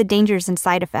hated the dangers and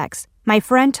side effects. My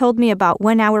friend told me about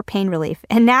 1 Hour Pain Relief,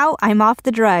 and now I'm off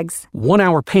the drugs. 1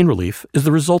 Hour Pain Relief is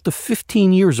the result of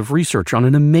 15 years of research on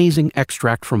an amazing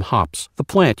extract from hops, the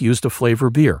plant used to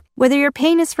flavor beer. Whether your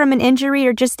pain is from an injury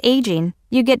or just aging,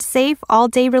 you get safe,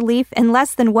 all-day relief in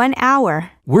less than 1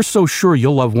 hour. We're so sure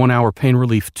you'll love 1 Hour Pain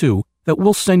Relief too that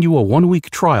we'll send you a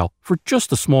 1-week trial for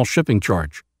just a small shipping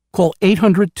charge. Call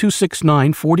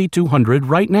 800-269-4200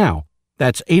 right now.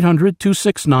 That's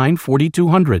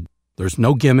 800-269-4200. There's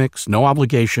no gimmicks, no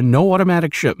obligation, no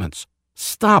automatic shipments.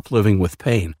 Stop living with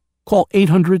pain. Call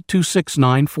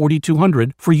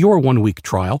 800-269-4200 for your 1-week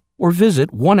trial or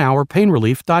visit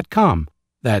onehourpainrelief.com.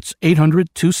 That's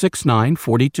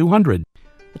 800-269-4200.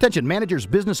 Attention managers,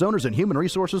 business owners, and human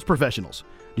resources professionals.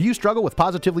 Do you struggle with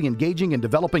positively engaging and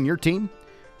developing your team?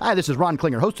 Hi, this is Ron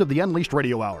Klinger, host of the Unleashed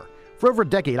Radio Hour. For over a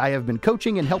decade, I have been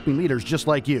coaching and helping leaders just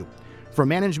like you. From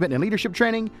management and leadership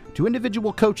training to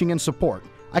individual coaching and support,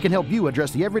 I can help you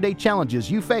address the everyday challenges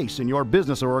you face in your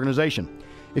business or organization.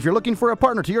 If you're looking for a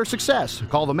partner to your success,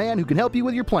 call the man who can help you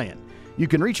with your plan. You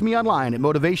can reach me online at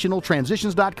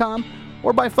motivationaltransitions.com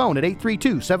or by phone at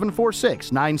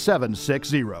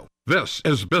 832-746-9760. This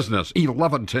is Business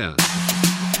 1110.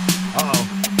 Uh-oh.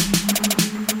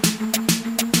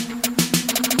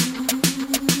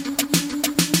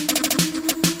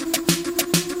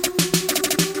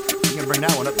 You can bring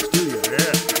that one up to the studio.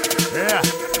 Yeah.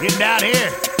 Get down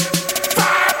here.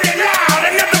 Fire it loud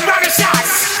and let the rocket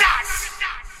shots.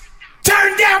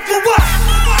 Turn down for what?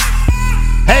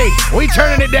 Hey, we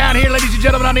turning it down here, ladies and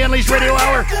gentlemen, on the Unleashed Radio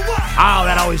Hour. Oh,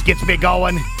 that always gets me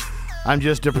going. I'm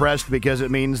just depressed because it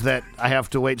means that I have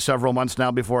to wait several months now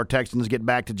before Texans get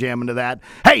back to jamming to that.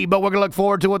 Hey, but we're going to look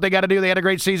forward to what they got to do. They had a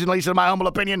great season, at least in my humble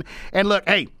opinion. And look,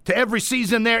 hey, to every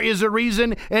season there is a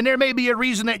reason, and there may be a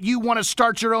reason that you want to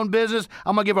start your own business.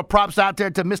 I'm going to give a props out there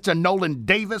to Mr. Nolan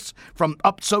Davis from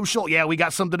Up Social. Yeah, we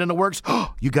got something in the works.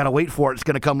 You got to wait for it. It's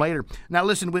going to come later. Now,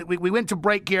 listen, we went to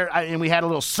break here, and we had a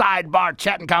little sidebar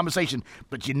chatting conversation,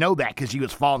 but you know that because you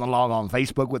was following along on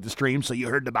Facebook with the stream, so you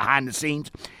heard the behind the scenes.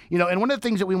 You know, and one of the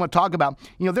things that we want to talk about,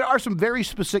 you know, there are some very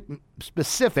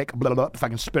specific, blah, blah, if I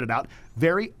can spit it out,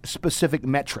 very specific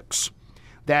metrics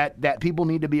that people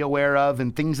need to be aware of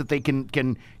and things that they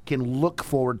can look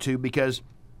forward to because,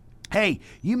 hey,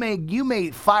 you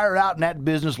may fire out in that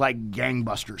business like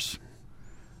gangbusters.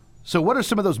 So what are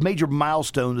some of those major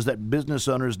milestones that business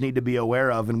owners need to be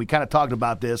aware of? And we kind of talked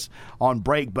about this on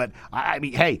break, but I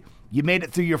mean, hey, you made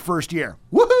it through your first year.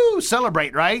 Woohoo!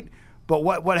 Celebrate, right? But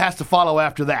what has to follow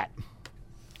after that?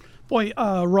 Boy,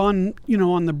 Ron, you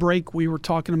know, on the break we were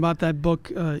talking about that book,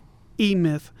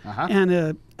 E-Myth,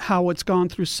 and how it's gone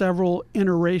through several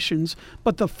iterations.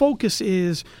 But the focus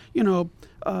is, you know,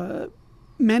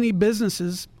 many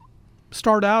businesses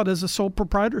start out as a sole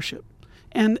proprietorship.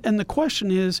 And the question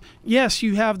is, yes,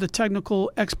 you have the technical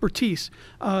expertise.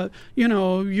 You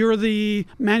know, you're the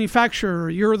manufacturer,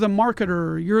 you're the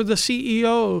marketer, you're the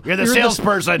CEO. You're the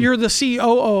salesperson. You're the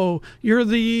COO. You're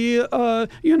the,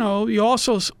 you know, you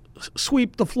also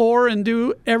sweep the floor and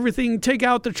do everything, take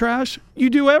out the trash. You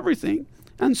do everything.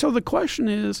 And so the question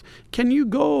is, can you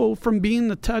go from being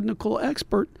the technical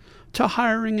expert to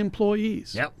hiring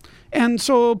employees? Yep. And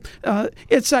so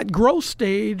it's that growth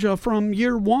stage from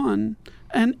year one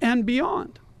and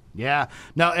beyond. Yeah.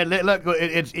 Now, and look,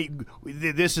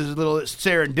 this is a little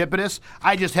serendipitous.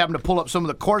 I just happened to pull up some of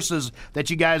the courses that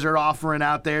you guys are offering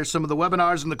out there, some of the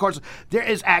webinars and the courses. There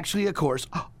is actually a course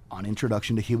on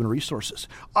Introduction to Human Resources,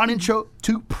 on Intro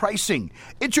to Pricing,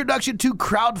 Introduction to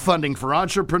Crowdfunding for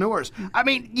Entrepreneurs. I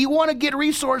mean, you want to get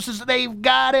resources, they've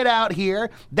got it out here.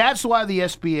 That's why the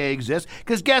SBA exists,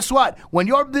 because guess what? When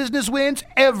your business wins,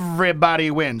 everybody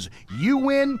wins. You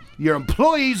win, your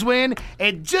employees win,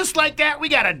 and just like that, we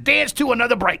got to dance to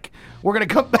another break. We're going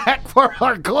to come back for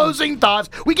our closing thoughts.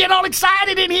 We get all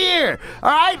excited in here.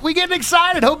 All right? We getting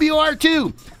excited. Hope you are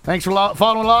too. Thanks for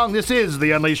following along. This is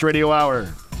the Unleashed Radio Hour.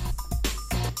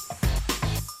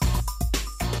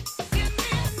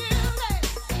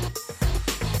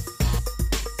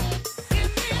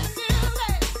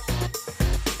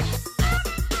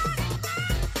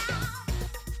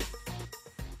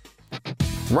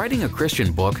 Writing a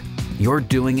Christian book, you're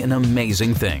doing an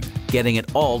amazing thing, getting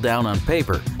it all down on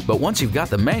paper. But once you've got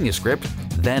the manuscript,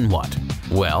 then what?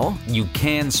 Well, you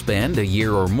can spend a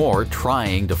year or more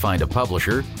trying to find a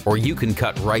publisher, or you can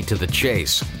cut right to the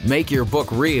chase. Make your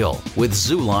book real with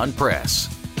Xulon Press.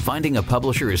 Finding a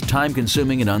publisher is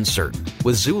time-consuming and uncertain.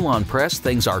 With Xulon Press,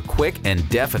 things are quick and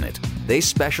definite. They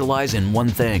specialize in one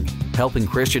thing, helping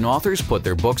Christian authors put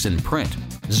their books in print.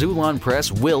 Zulon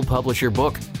Press will publish your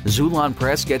book. Zulon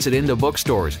Press gets it into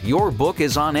bookstores. Your book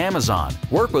is on Amazon.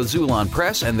 Work with Zulon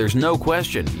Press and there's no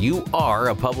question, you are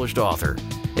a published author.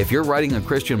 If you're writing a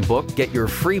Christian book, get your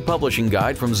free publishing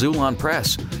guide from Zulon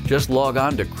Press. Just log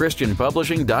on to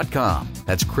ChristianPublishing.com.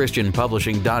 That's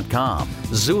ChristianPublishing.com.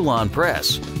 Zulon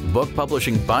Press. Book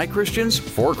publishing by Christians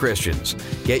for Christians.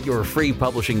 Get your free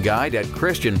publishing guide at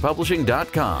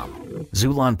ChristianPublishing.com.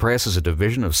 Zulon Press is a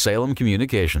division of Salem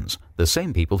Communications, the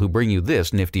same people who bring you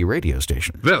this nifty radio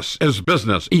station. This is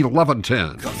Business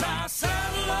 1110.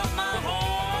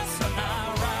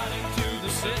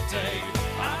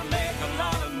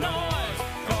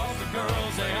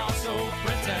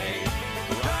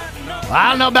 I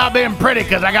don't know about being pretty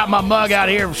because I got my mug out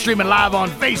here streaming live on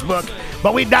Facebook,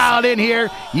 but we dialed in here.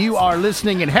 You are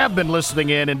listening and have been listening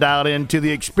in and dialed in to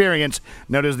the experience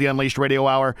known as the Unleashed Radio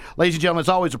Hour. Ladies and gentlemen, it's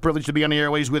always a privilege to be on the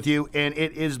airways with you, and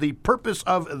it is the purpose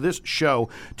of this show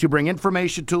to bring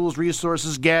information, tools,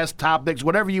 resources, guests, topics,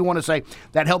 whatever you want to say,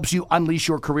 that helps you unleash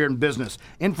your career in business.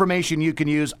 Information you can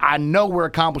use. I know we're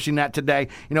accomplishing that today.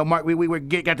 You know, Mark, we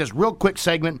got this real quick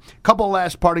segment, couple of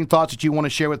last parting thoughts that you want to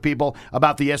share with people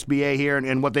about the SBA here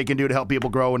and what they can do to help people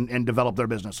grow and develop their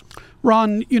business.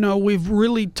 Ron, you know, we've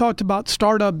really talked about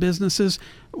startup businesses.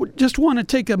 Just want to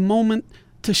take a moment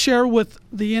to share with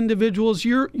the individuals,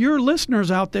 your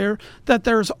listeners out there, that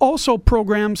there's also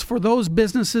programs for those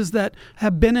businesses that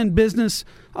have been in business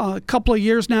a couple of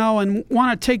years now and want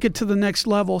to take it to the next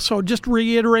level. So just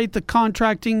reiterate the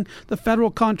contracting, the federal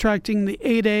contracting, the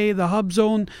 8A, the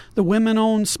HUBZone, the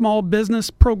women-owned small business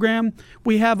program.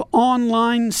 We have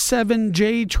online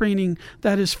 7J training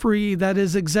that is free, that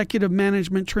is executive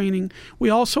management training. We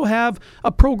also have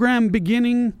a program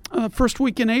beginning first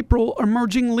week in April,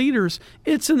 Emerging Leaders.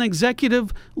 It's an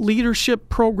executive leadership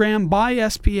program by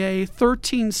SBA,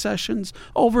 13 sessions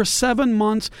over 7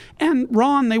 months. And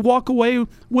Ron, they walk away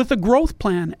with a growth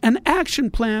plan, an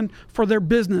action plan for their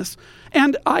business.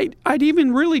 And I'd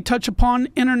even really touch upon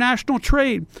international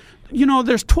trade. You know,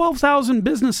 there's 12,000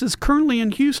 businesses currently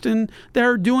in Houston that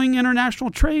are doing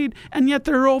international trade, and yet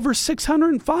there are over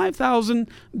 605,000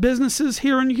 businesses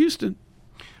here in Houston.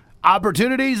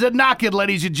 Opportunities are knocking,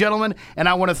 ladies and gentlemen, and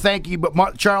I want to thank you,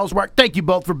 Charles, Mark, thank you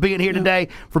both for being here today,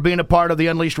 for being a part of the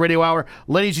Unleashed Radio Hour.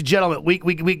 Ladies and gentlemen, we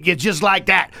get just like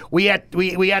that. We at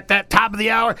that top of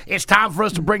the hour. It's time for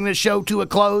us to bring this show to a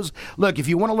close. Look, if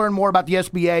you want to learn more about the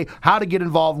SBA, how to get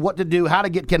involved, what to do, how to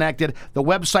get connected, the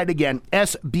website again,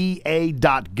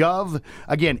 sba.gov.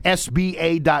 Again,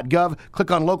 sba.gov.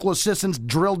 Click on local assistance,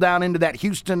 drill down into that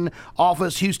Houston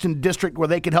office, Houston district, where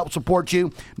they can help support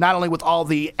you, not only with all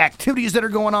the activities that are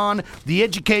going on, the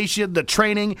education, the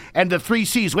training, and the 3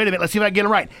 C's. Wait a minute, let's see if I can get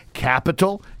them right.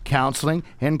 Capital, counseling,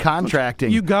 and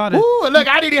contracting. You got it. Ooh, look,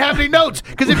 I didn't even have any notes,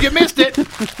 because if you missed it,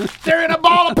 they're in a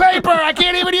ball of paper. I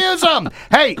can't even use them.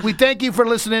 Hey, we thank you for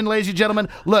listening, ladies and gentlemen.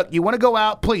 Look, you want to go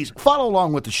out, please follow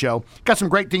along with the show. Got some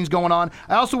great things going on.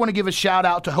 I also want to give a shout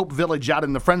out to Hope Village out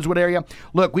in the Friendswood area.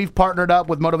 Look, we've partnered up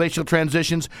with Motivational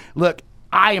Transitions. Look,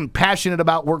 I am passionate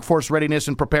about workforce readiness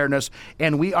and preparedness,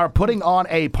 and we are putting on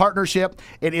a partnership.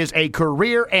 It is a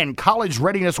career and college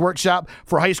readiness workshop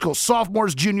for high school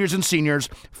sophomores, juniors, and seniors,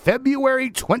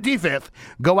 February 25th.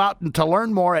 Go out to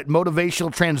learn more at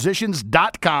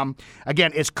motivationaltransitions.com.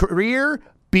 Again, it's career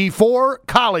before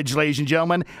college, ladies and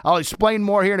gentlemen. I'll explain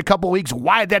more here in a couple of weeks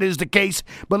why that is the case.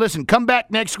 But listen, come back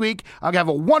next week. I'll have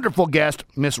a wonderful guest.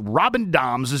 Miss Robin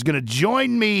Doms is going to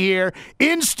join me here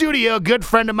in studio. Good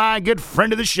friend of mine, good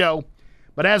friend of the show.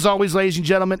 But as always, ladies and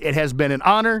gentlemen, it has been an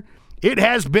honor. It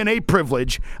has been a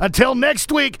privilege. Until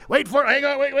next week. Wait for it. Hang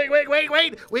on.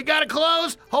 Wait. We got to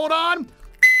close. Hold on.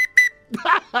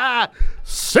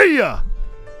 See ya.